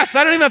 yes,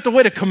 I don't even have to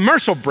wait a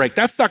commercial break.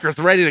 That sucker's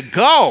ready to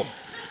go.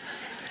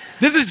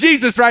 This is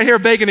Jesus right here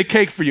baking a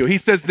cake for you. He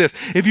says this,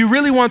 if you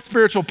really want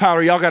spiritual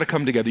power, y'all got to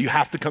come together. You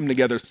have to come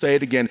together. Say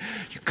it again.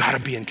 You got to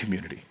be in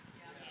community.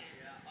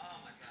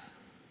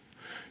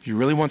 You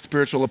really want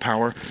spiritual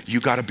power, you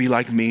got to be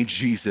like me,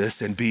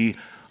 Jesus, and be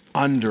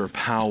under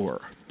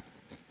power.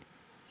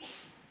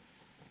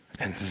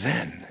 And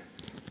then,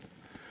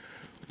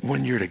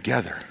 when you're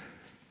together,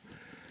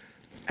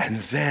 and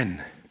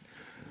then,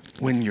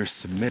 when you're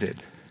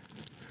submitted,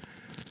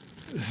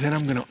 then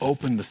I'm going to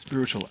open the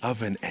spiritual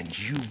oven and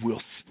you will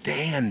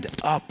stand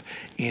up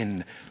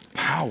in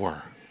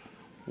power.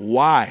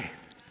 Why?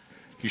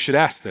 You should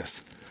ask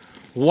this.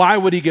 Why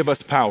would he give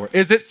us power?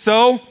 Is it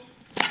so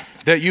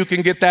that you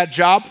can get that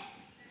job?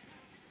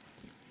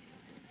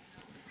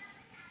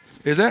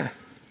 Is it?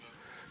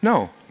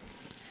 No.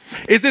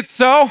 Is it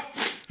so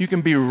you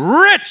can be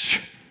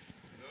rich?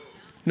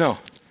 No.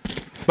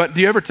 But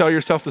do you ever tell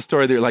yourself the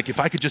story that you're like, if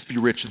I could just be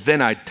rich,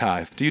 then I'd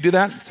tithe? Do you do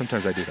that?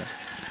 Sometimes I do that.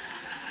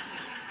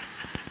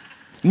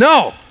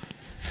 No.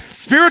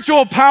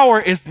 Spiritual power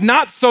is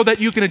not so that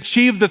you can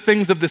achieve the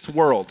things of this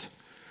world.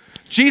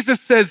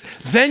 Jesus says,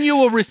 then you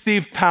will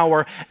receive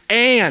power,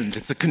 and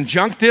it's a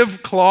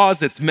conjunctive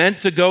clause. It's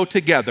meant to go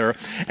together.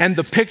 And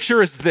the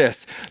picture is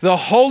this: the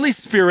Holy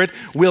Spirit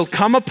will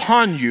come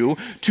upon you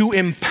to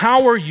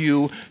empower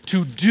you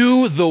to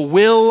do the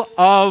will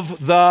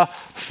of the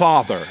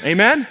Father.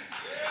 Amen?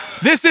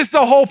 This is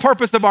the whole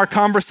purpose of our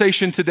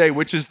conversation today,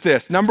 which is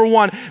this. Number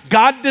one,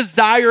 God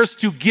desires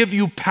to give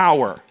you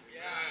power.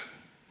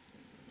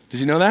 Did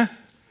you know that?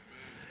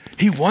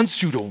 He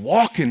wants you to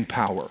walk in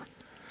power,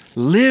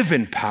 live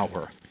in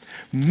power,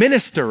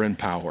 minister in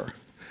power.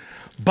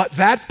 But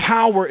that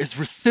power is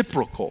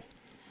reciprocal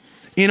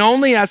in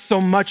only as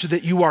so much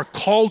that you are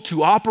called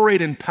to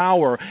operate in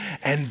power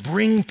and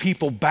bring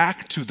people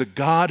back to the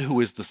God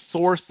who is the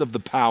source of the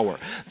power.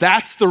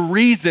 That's the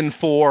reason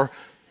for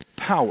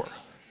power.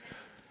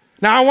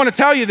 Now, I want to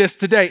tell you this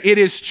today. It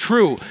is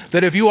true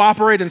that if you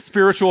operate in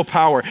spiritual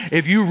power,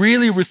 if you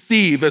really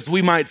receive, as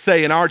we might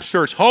say in our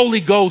church,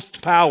 Holy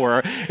Ghost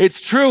power, it's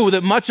true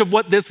that much of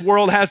what this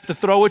world has to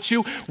throw at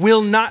you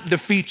will not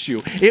defeat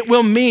you. It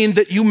will mean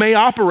that you may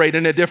operate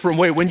in a different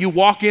way. When you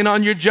walk in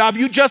on your job,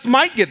 you just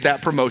might get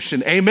that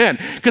promotion. Amen.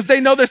 Because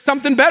they know there's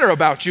something better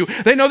about you.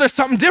 They know there's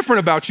something different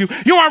about you.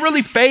 You aren't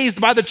really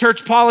fazed by the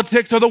church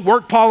politics or the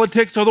work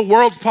politics or the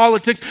world's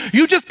politics.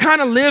 You just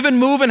kind of live and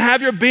move and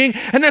have your being,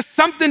 and there's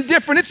something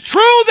different. It's true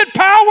that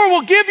power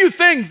will give you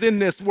things in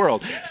this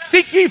world.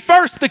 Seek ye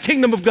first the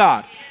kingdom of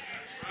God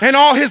and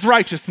all his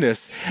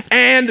righteousness,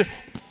 and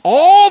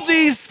all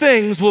these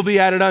things will be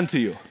added unto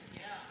you.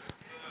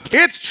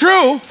 It's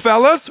true,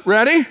 fellas.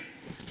 Ready?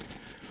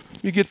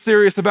 You get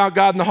serious about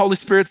God and the Holy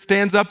Spirit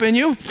stands up in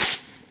you.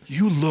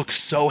 You look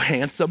so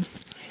handsome.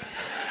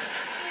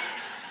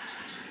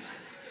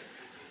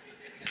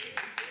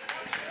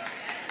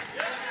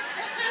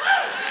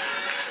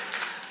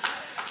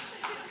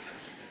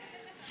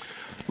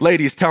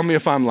 Ladies, tell me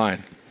if I'm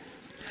lying.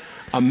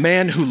 A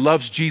man who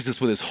loves Jesus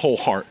with his whole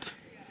heart,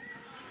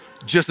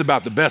 just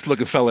about the best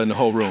looking fella in the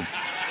whole room,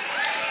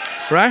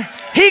 right?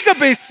 He could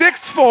be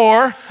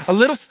 6'4", a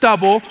little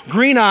stubble,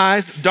 green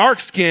eyes, dark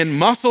skin,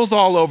 muscles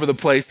all over the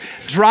place,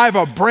 drive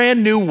a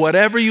brand new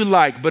whatever you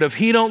like. But if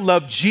he don't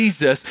love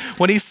Jesus,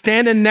 when he's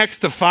standing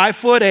next to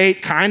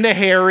 5'8", kind of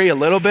hairy, a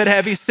little bit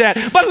heavy set,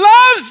 but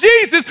loves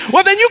Jesus,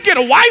 well, then you get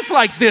a wife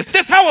like this.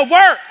 This is how it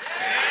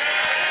works.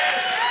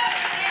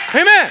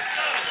 Amen.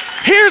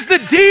 Here's the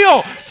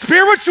deal.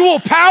 Spiritual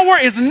power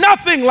is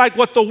nothing like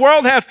what the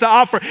world has to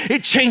offer.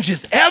 It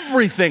changes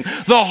everything.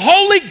 The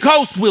Holy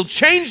Ghost will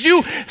change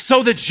you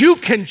so that you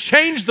can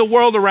change the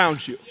world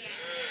around you.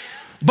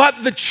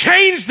 But the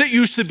change that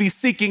you should be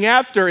seeking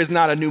after is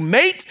not a new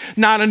mate,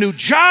 not a new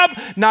job,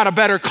 not a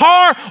better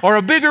car or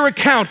a bigger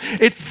account.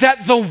 It's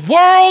that the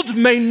world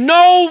may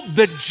know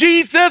that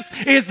Jesus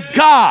is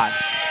God.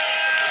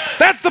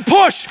 That's the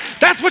push.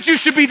 That's what you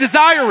should be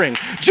desiring.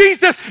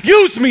 Jesus,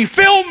 use me,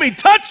 fill me,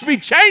 touch me,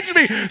 change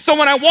me. So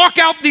when I walk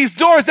out these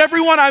doors,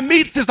 everyone I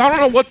meet says, I don't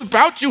know what's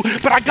about you,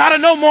 but I got to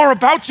know more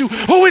about you.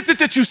 Who is it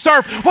that you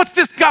serve? What's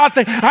this God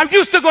thing? I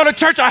used to go to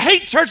church. I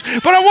hate church,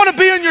 but I want to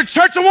be in your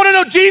church. I want to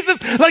know Jesus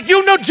like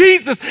you know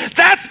Jesus.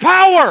 That's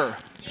power.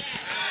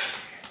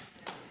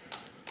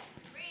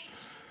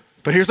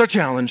 But here's our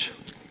challenge.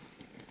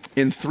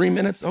 In 3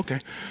 minutes, okay.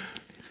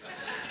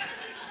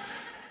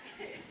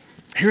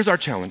 Here's our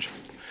challenge.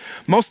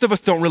 Most of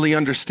us don't really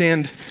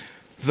understand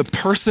the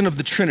person of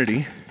the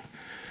Trinity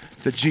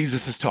that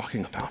Jesus is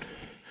talking about.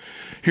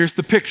 Here's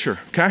the picture,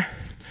 okay?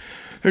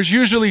 There's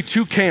usually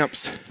two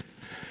camps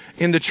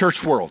in the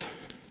church world.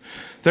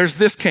 There's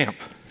this camp.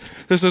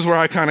 This is where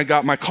I kind of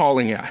got my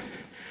calling at.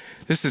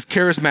 This is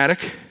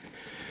charismatic,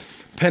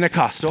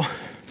 Pentecostal.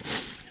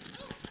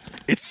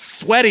 It's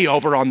sweaty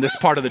over on this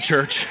part of the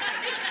church.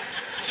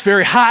 It's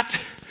very hot.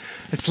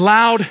 It's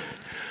loud.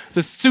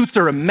 The suits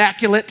are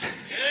immaculate,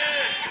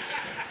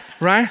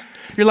 right?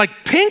 You're like,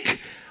 pink?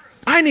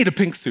 I need a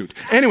pink suit.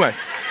 Anyway,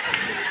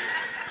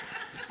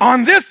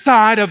 on this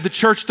side of the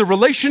church, the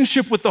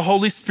relationship with the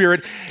Holy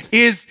Spirit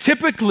is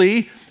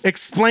typically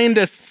explained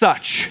as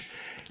such.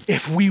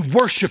 If we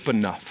worship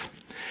enough,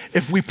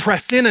 if we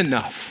press in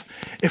enough,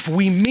 if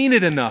we mean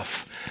it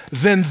enough,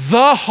 then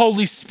the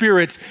Holy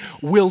Spirit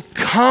will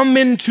come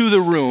into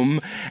the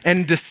room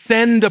and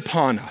descend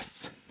upon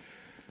us.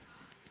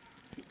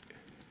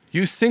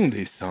 You sing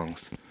these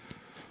songs.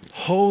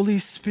 Holy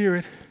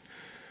Spirit,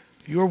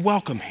 you're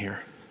welcome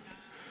here.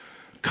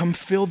 Come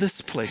fill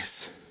this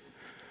place.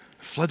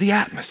 Flood the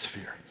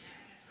atmosphere.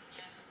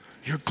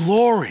 Your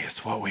glory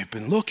is what we've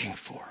been looking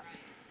for.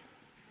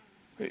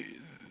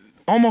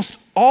 Almost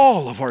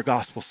all of our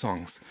gospel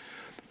songs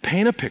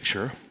paint a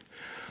picture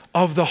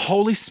of the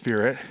Holy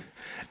Spirit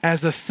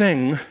as a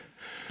thing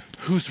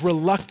who's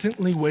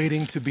reluctantly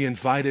waiting to be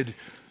invited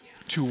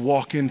to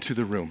walk into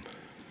the room,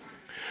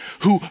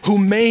 who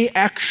may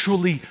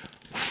actually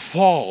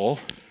fall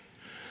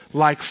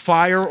like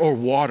fire or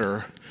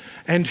water,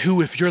 and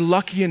who, if you're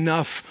lucky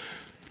enough,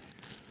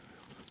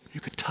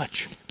 you could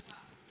touch.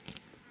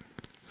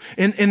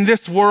 In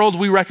this world,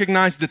 we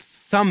recognize that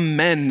some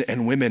men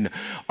and women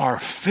are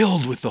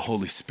filled with the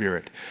Holy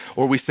Spirit,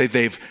 or we say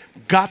they've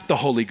got the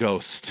Holy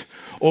Ghost,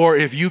 or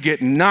if you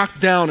get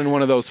knocked down in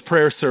one of those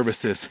prayer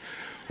services,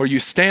 or you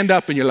stand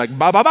up and you're like,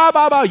 ba, ba, ba,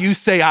 ba, ba, you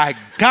say, I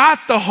got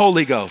the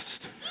Holy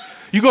Ghost.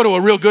 You go to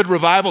a real good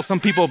revival, some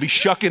people will be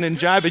shucking and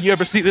jiving. You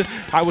ever see this?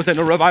 I was in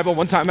a revival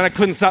one time and I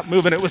couldn't stop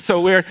moving. It was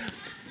so weird.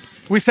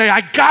 We say,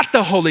 I got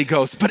the Holy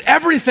Ghost, but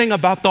everything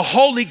about the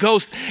Holy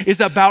Ghost is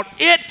about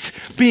it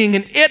being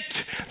an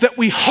it that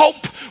we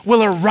hope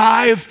will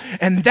arrive,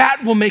 and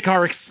that will make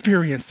our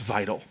experience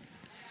vital.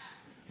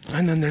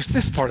 And then there's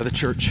this part of the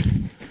church.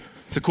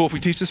 Is it cool if we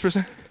teach this for a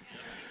second?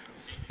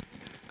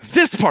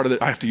 This part of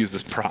I have to use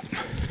this prop.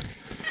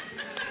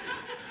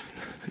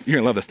 You're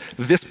gonna love this.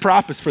 This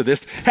prop is for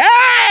this.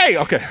 Hey!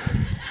 Okay.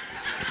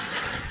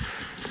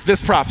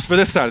 This prop's for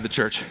this side of the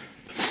church,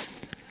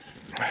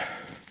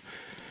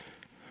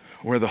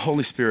 where the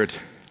Holy Spirit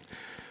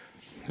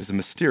is a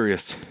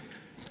mysterious,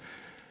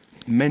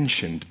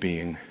 mentioned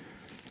being.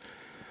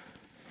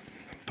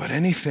 But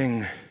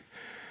anything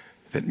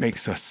that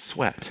makes us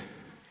sweat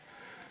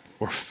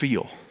or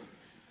feel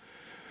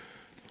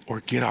or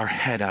get our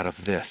head out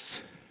of this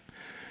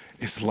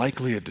is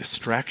likely a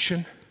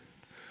distraction,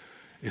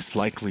 is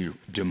likely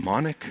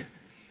demonic,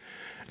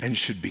 and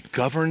should be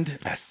governed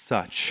as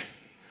such.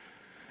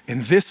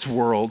 In this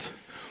world,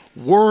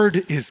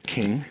 word is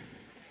king,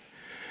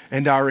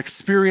 and our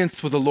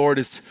experience with the Lord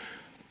is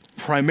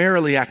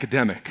primarily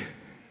academic.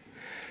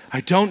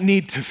 I don't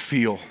need to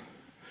feel.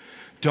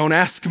 Don't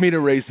ask me to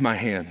raise my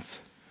hands.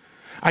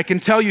 I can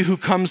tell you who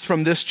comes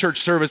from this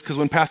church service because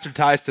when Pastor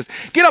Ty says,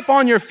 get up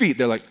on your feet,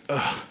 they're like,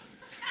 ugh.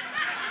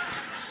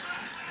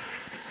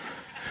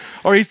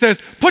 Or he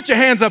says, put your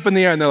hands up in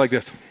the air, and they're like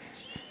this.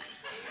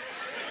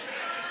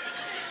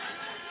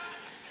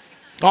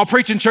 I'll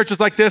preach in churches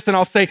like this and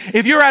I'll say,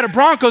 if you're at a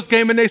Broncos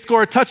game and they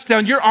score a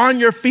touchdown, you're on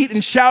your feet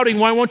and shouting,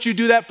 why won't you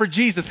do that for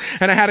Jesus?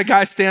 And I had a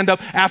guy stand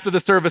up after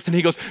the service and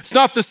he goes, it's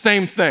not the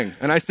same thing.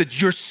 And I said,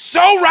 you're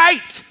so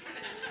right.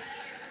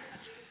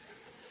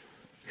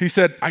 He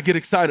said, I get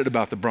excited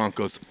about the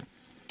Broncos,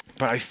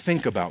 but I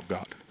think about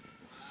God.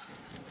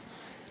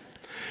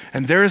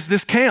 And there is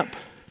this camp,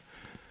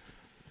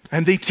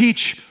 and they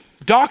teach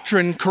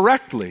doctrine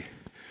correctly,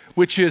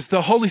 which is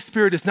the Holy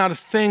Spirit is not a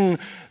thing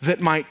that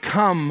might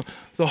come.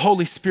 The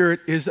Holy Spirit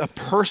is a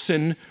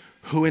person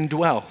who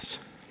indwells.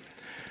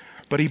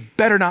 But he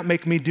better not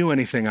make me do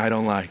anything I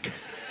don't like.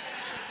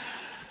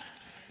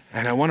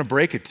 And I want to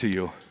break it to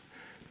you.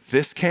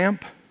 This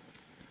camp,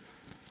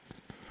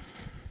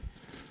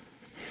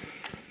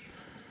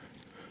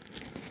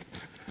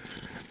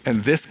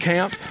 and this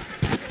camp,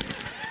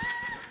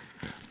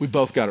 we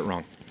both got it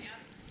wrong.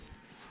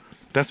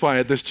 That's why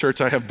at this church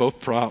I have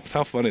both props.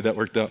 How funny that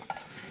worked out.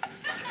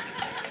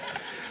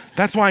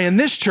 That's why in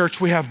this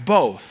church we have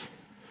both.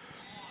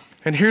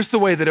 And here's the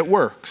way that it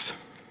works.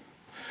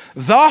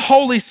 The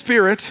Holy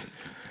Spirit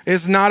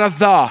is not a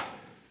the.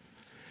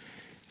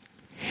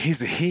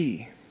 He's a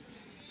he.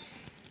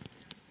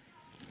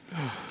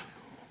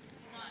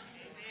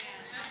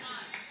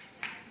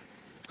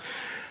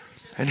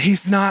 And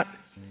he's not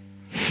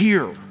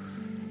here.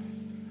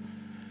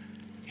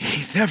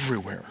 He's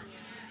everywhere.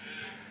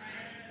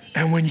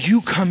 And when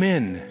you come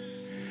in,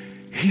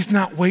 he's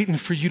not waiting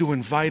for you to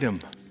invite him.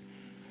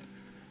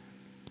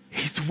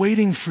 He's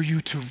waiting for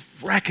you to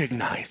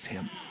recognize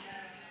him.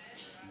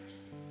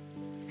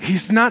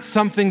 He's not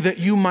something that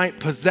you might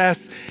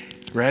possess.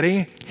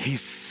 Ready?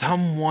 He's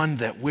someone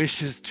that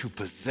wishes to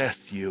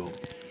possess you,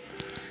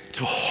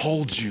 to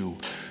hold you,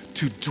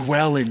 to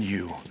dwell in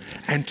you,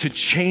 and to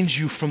change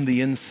you from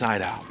the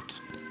inside out.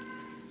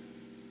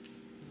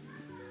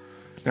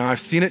 Now,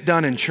 I've seen it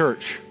done in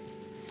church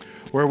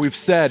where we've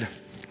said,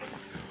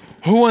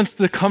 who wants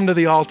to come to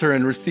the altar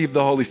and receive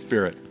the Holy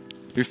Spirit?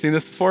 You've seen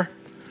this before?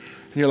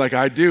 And you're like,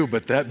 I do,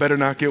 but that better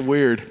not get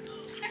weird.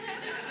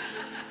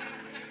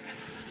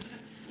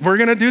 We're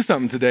going to do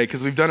something today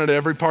because we've done it at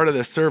every part of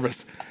this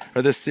service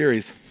or this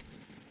series.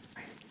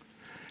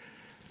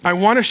 I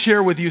want to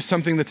share with you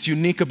something that's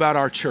unique about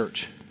our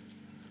church.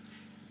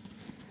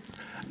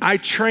 I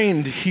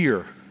trained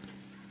here,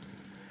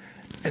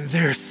 and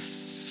there's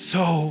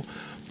so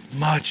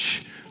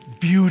much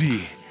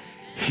beauty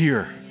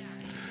here.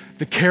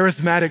 The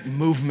charismatic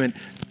movement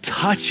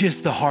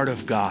touches the heart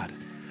of God.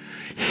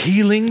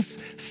 Healings,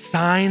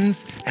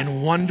 signs,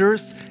 and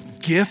wonders,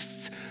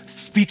 gifts,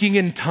 speaking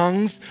in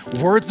tongues,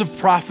 words of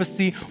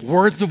prophecy,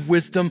 words of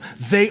wisdom,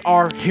 they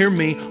are, hear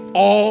me,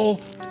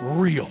 all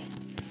real.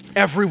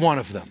 Every one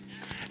of them.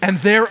 And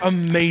they're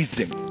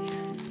amazing.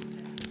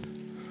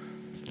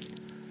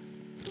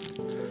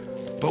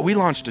 But we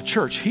launched a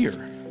church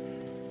here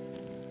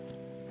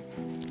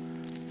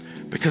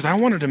because I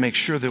wanted to make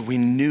sure that we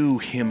knew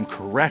him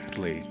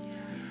correctly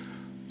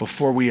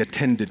before we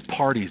attended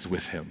parties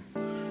with him.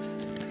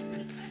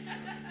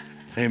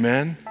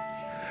 Amen?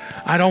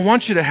 I don't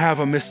want you to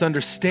have a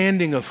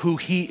misunderstanding of who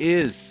he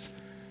is.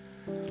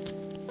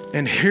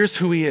 And here's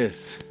who he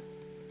is.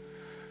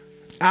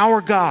 Our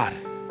God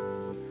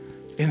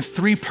in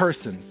three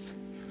persons.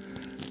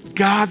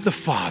 God the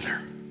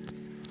Father,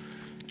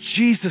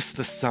 Jesus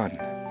the Son,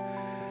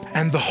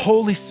 and the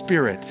Holy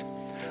Spirit,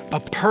 a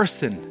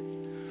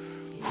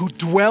person who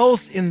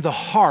dwells in the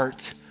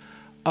heart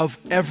of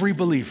every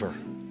believer.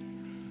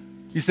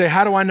 You say,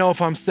 how do I know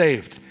if I'm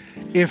saved?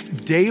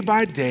 If day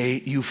by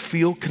day you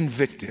feel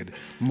convicted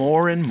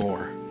more and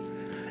more,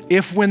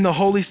 if when the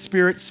Holy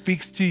Spirit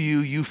speaks to you,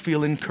 you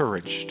feel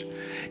encouraged,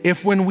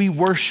 if when we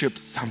worship,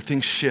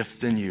 something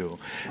shifts in you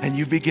and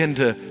you begin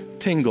to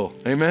tingle,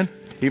 amen?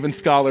 Even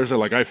scholars are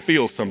like, I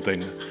feel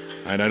something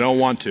and I don't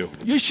want to.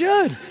 You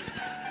should.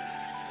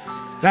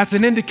 That's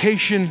an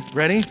indication,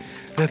 ready,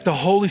 that the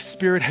Holy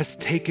Spirit has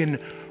taken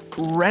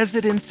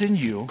residence in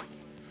you,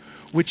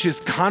 which is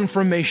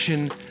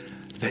confirmation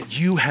that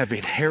you have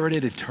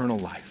inherited eternal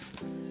life.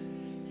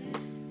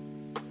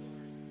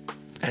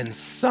 And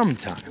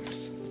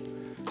sometimes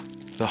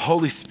the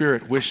Holy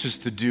Spirit wishes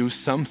to do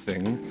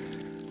something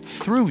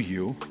through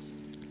you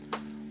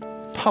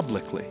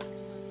publicly.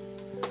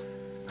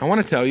 I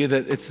want to tell you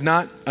that it's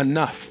not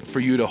enough for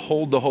you to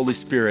hold the Holy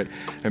Spirit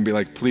and be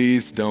like,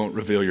 please don't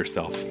reveal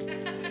yourself.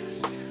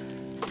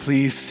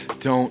 Please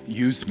don't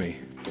use me.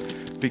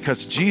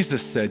 Because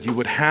Jesus said you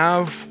would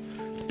have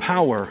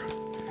power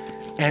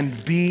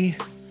and be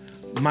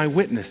my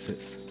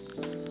witnesses.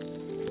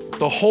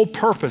 The whole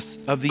purpose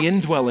of the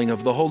indwelling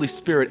of the Holy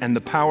Spirit and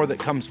the power that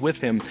comes with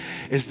him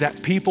is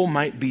that people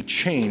might be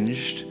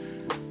changed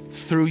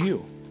through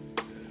you.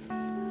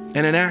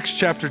 And in Acts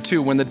chapter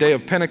 2, when the day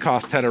of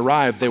Pentecost had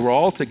arrived, they were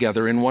all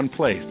together in one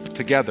place,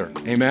 together.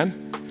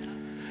 Amen?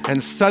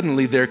 And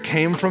suddenly there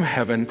came from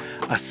heaven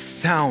a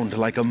sound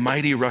like a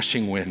mighty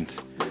rushing wind.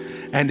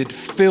 And it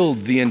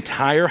filled the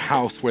entire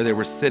house where they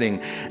were sitting,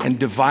 and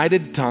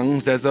divided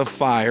tongues as of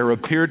fire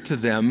appeared to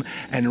them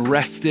and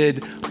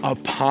rested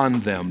upon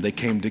them. They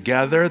came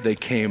together, they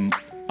came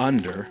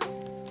under,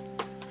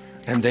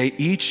 and they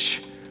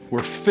each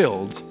were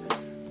filled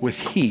with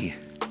He,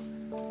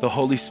 the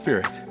Holy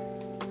Spirit,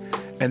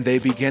 and they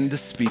began to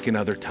speak in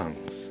other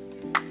tongues.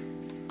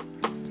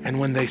 And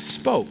when they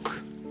spoke,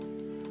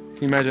 can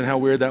you imagine how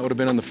weird that would have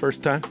been on the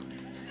first time?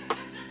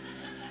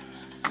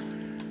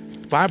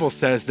 The Bible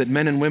says that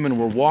men and women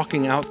were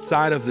walking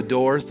outside of the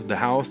doors of the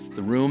house,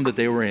 the room that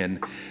they were in,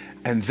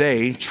 and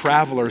they,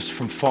 travelers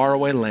from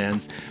faraway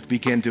lands,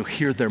 began to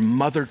hear their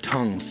mother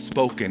tongues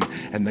spoken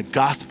and the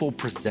gospel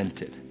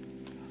presented.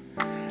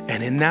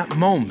 And in that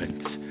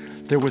moment,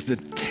 there was a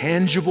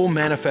tangible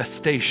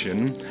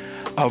manifestation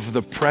of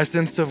the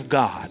presence of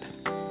God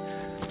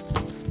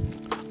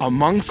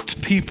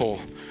amongst people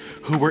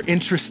who were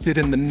interested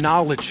in the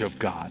knowledge of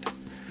God,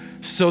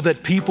 so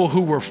that people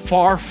who were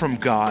far from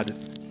God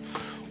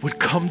would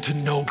come to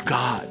know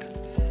God.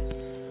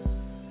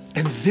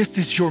 And this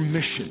is your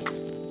mission.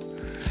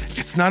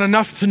 It's not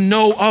enough to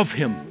know of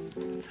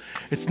him.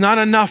 It's not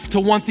enough to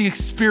want the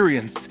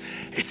experience.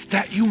 It's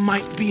that you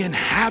might be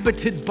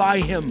inhabited by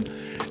him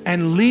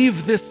and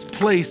leave this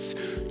place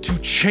to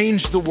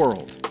change the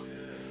world.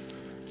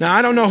 Now,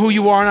 I don't know who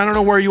you are and I don't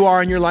know where you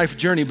are in your life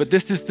journey, but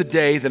this is the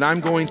day that I'm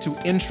going to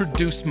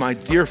introduce my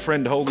dear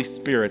friend, Holy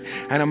Spirit.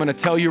 And I'm going to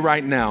tell you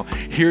right now,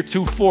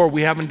 heretofore,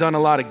 we haven't done a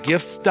lot of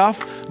gift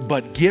stuff,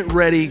 but get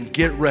ready,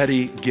 get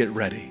ready, get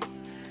ready.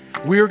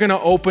 We're going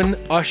to open,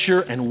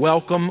 usher, and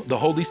welcome the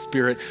Holy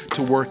Spirit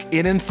to work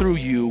in and through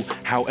you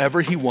however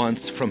he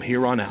wants from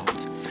here on out.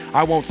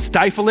 I won't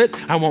stifle it.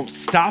 I won't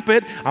stop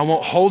it. I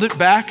won't hold it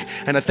back.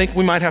 And I think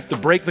we might have to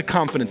break the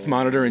confidence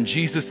monitor in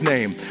Jesus'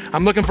 name.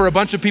 I'm looking for a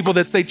bunch of people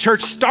that say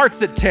church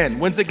starts at 10.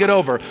 When's it get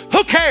over?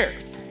 Who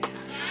cares?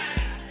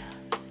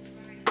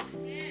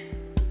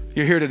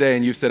 You're here today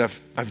and you've said,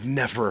 I've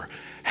never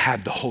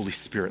had the Holy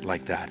Spirit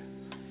like that.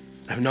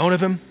 I've known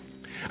of him.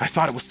 I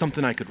thought it was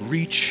something I could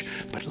reach,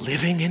 but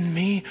living in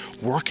me,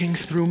 working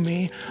through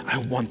me, I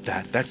want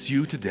that. That's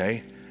you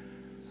today.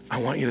 I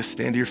want you to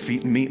stand to your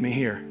feet and meet me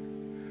here.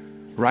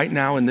 Right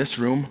now in this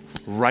room,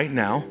 right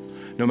now,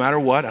 no matter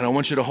what, I don't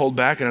want you to hold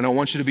back and I don't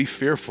want you to be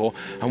fearful.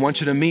 I want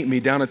you to meet me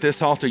down at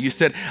this altar. You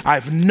said,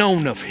 I've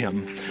known of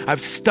him.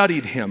 I've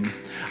studied him.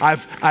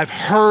 I've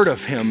heard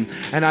of him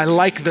and I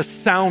like the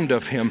sound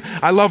of him.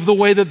 I love the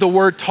way that the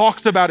word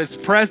talks about his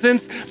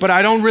presence, but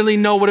I don't really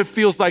know what it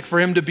feels like for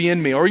him to be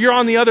in me. Or you're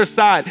on the other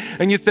side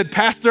and you said,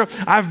 Pastor,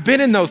 I've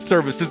been in those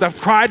services. I've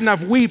cried and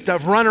I've wept.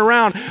 I've run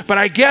around. But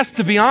I guess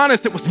to be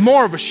honest, it was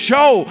more of a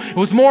show. It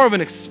was more of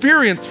an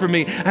experience for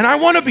me. And I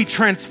want to be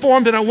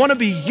transformed and I want to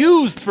be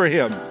used for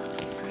him.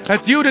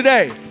 That's you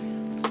today.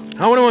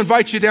 I want to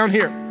invite you down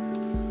here.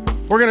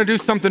 We're going to do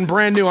something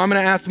brand new. I'm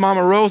going to ask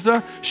Mama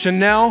Rosa,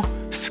 Chanel,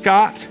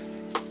 Scott.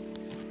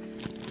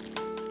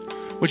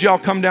 Would you all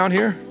come down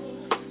here?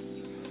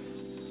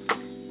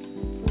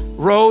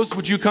 Rose,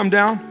 would you come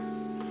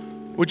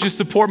down? Would you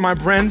support my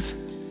friends?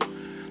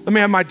 Let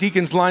me have my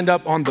deacons lined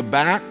up on the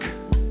back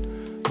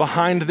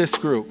behind this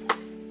group.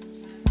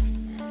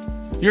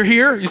 You're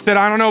here. You said,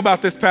 I don't know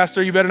about this,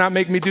 Pastor. You better not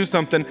make me do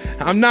something.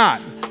 I'm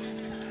not.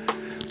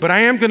 But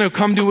I am going to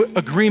come to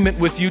agreement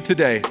with you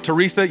today.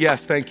 Teresa,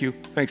 yes, thank you.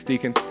 Thanks,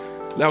 Deacon.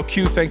 Now,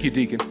 Q, thank you,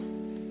 Deacon.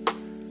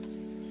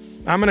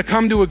 I'm going to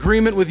come to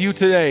agreement with you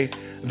today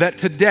that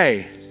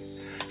today,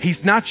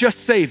 he's not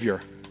just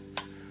Savior,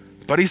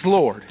 but he's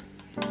Lord.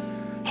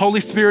 Holy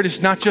Spirit is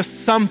not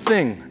just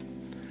something,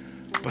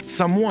 but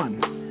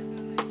someone.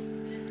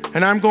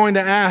 And I'm going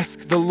to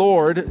ask the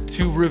Lord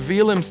to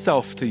reveal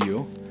himself to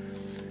you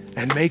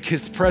and make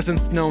his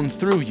presence known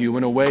through you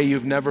in a way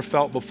you've never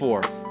felt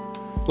before.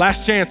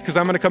 Last chance, because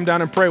I'm going to come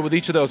down and pray with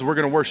each of those. We're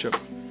going to worship.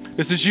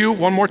 This is you.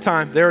 One more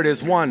time. There it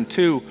is. 1,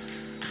 2.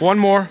 One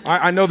more.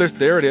 I know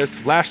there it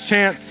is. Last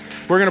chance.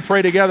 We're going to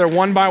pray together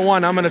one by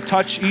one. I'm going to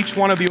touch each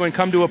one of you and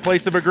come to a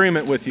place of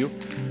agreement with you.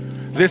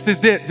 This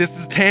is it. This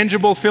is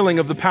tangible feeling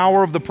of the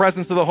power of the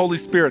presence of the Holy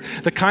Spirit,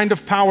 the kind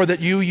of power that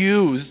you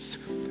use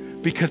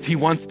because he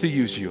wants to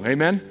use you.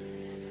 Amen?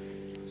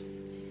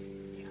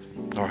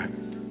 All right.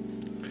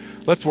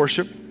 Let's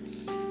worship.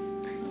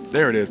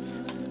 There it is.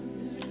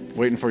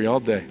 Waiting for you all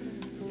day.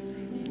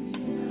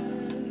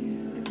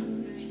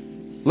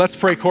 Let's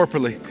pray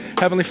corporately.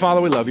 Heavenly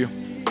Father, we love you.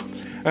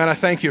 And I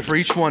thank you for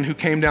each one who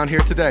came down here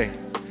today,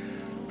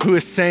 who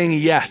is saying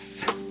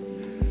yes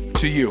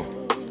to you.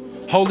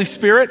 Holy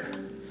Spirit,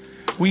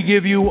 we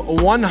give you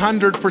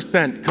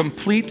 100%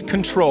 complete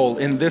control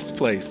in this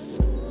place.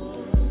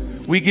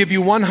 We give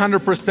you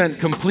 100%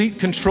 complete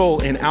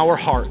control in our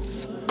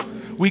hearts.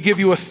 We give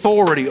you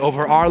authority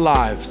over our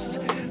lives.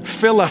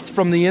 Fill us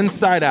from the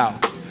inside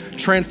out.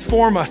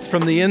 Transform us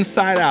from the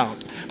inside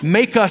out.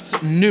 Make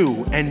us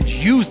new and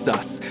use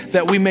us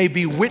that we may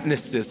be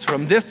witnesses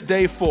from this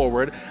day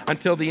forward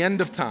until the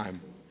end of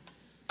time.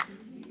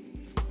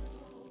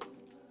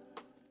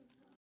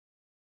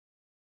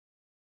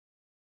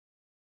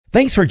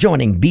 Thanks for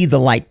joining Be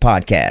the Light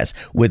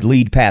podcast with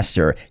lead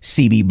pastor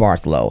C.B.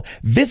 Bartholow.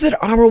 Visit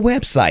our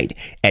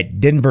website at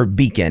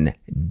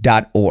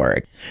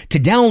denverbeacon.org. To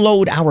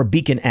download our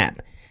Beacon app,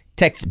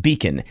 text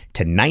Beacon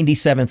to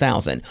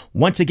 97,000.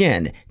 Once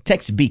again,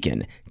 text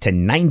Beacon to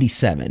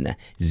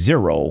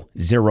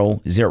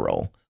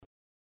 97000.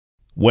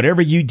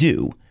 Whatever you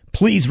do,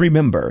 please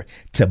remember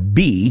to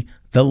be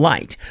the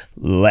light.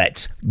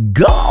 Let's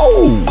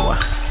go!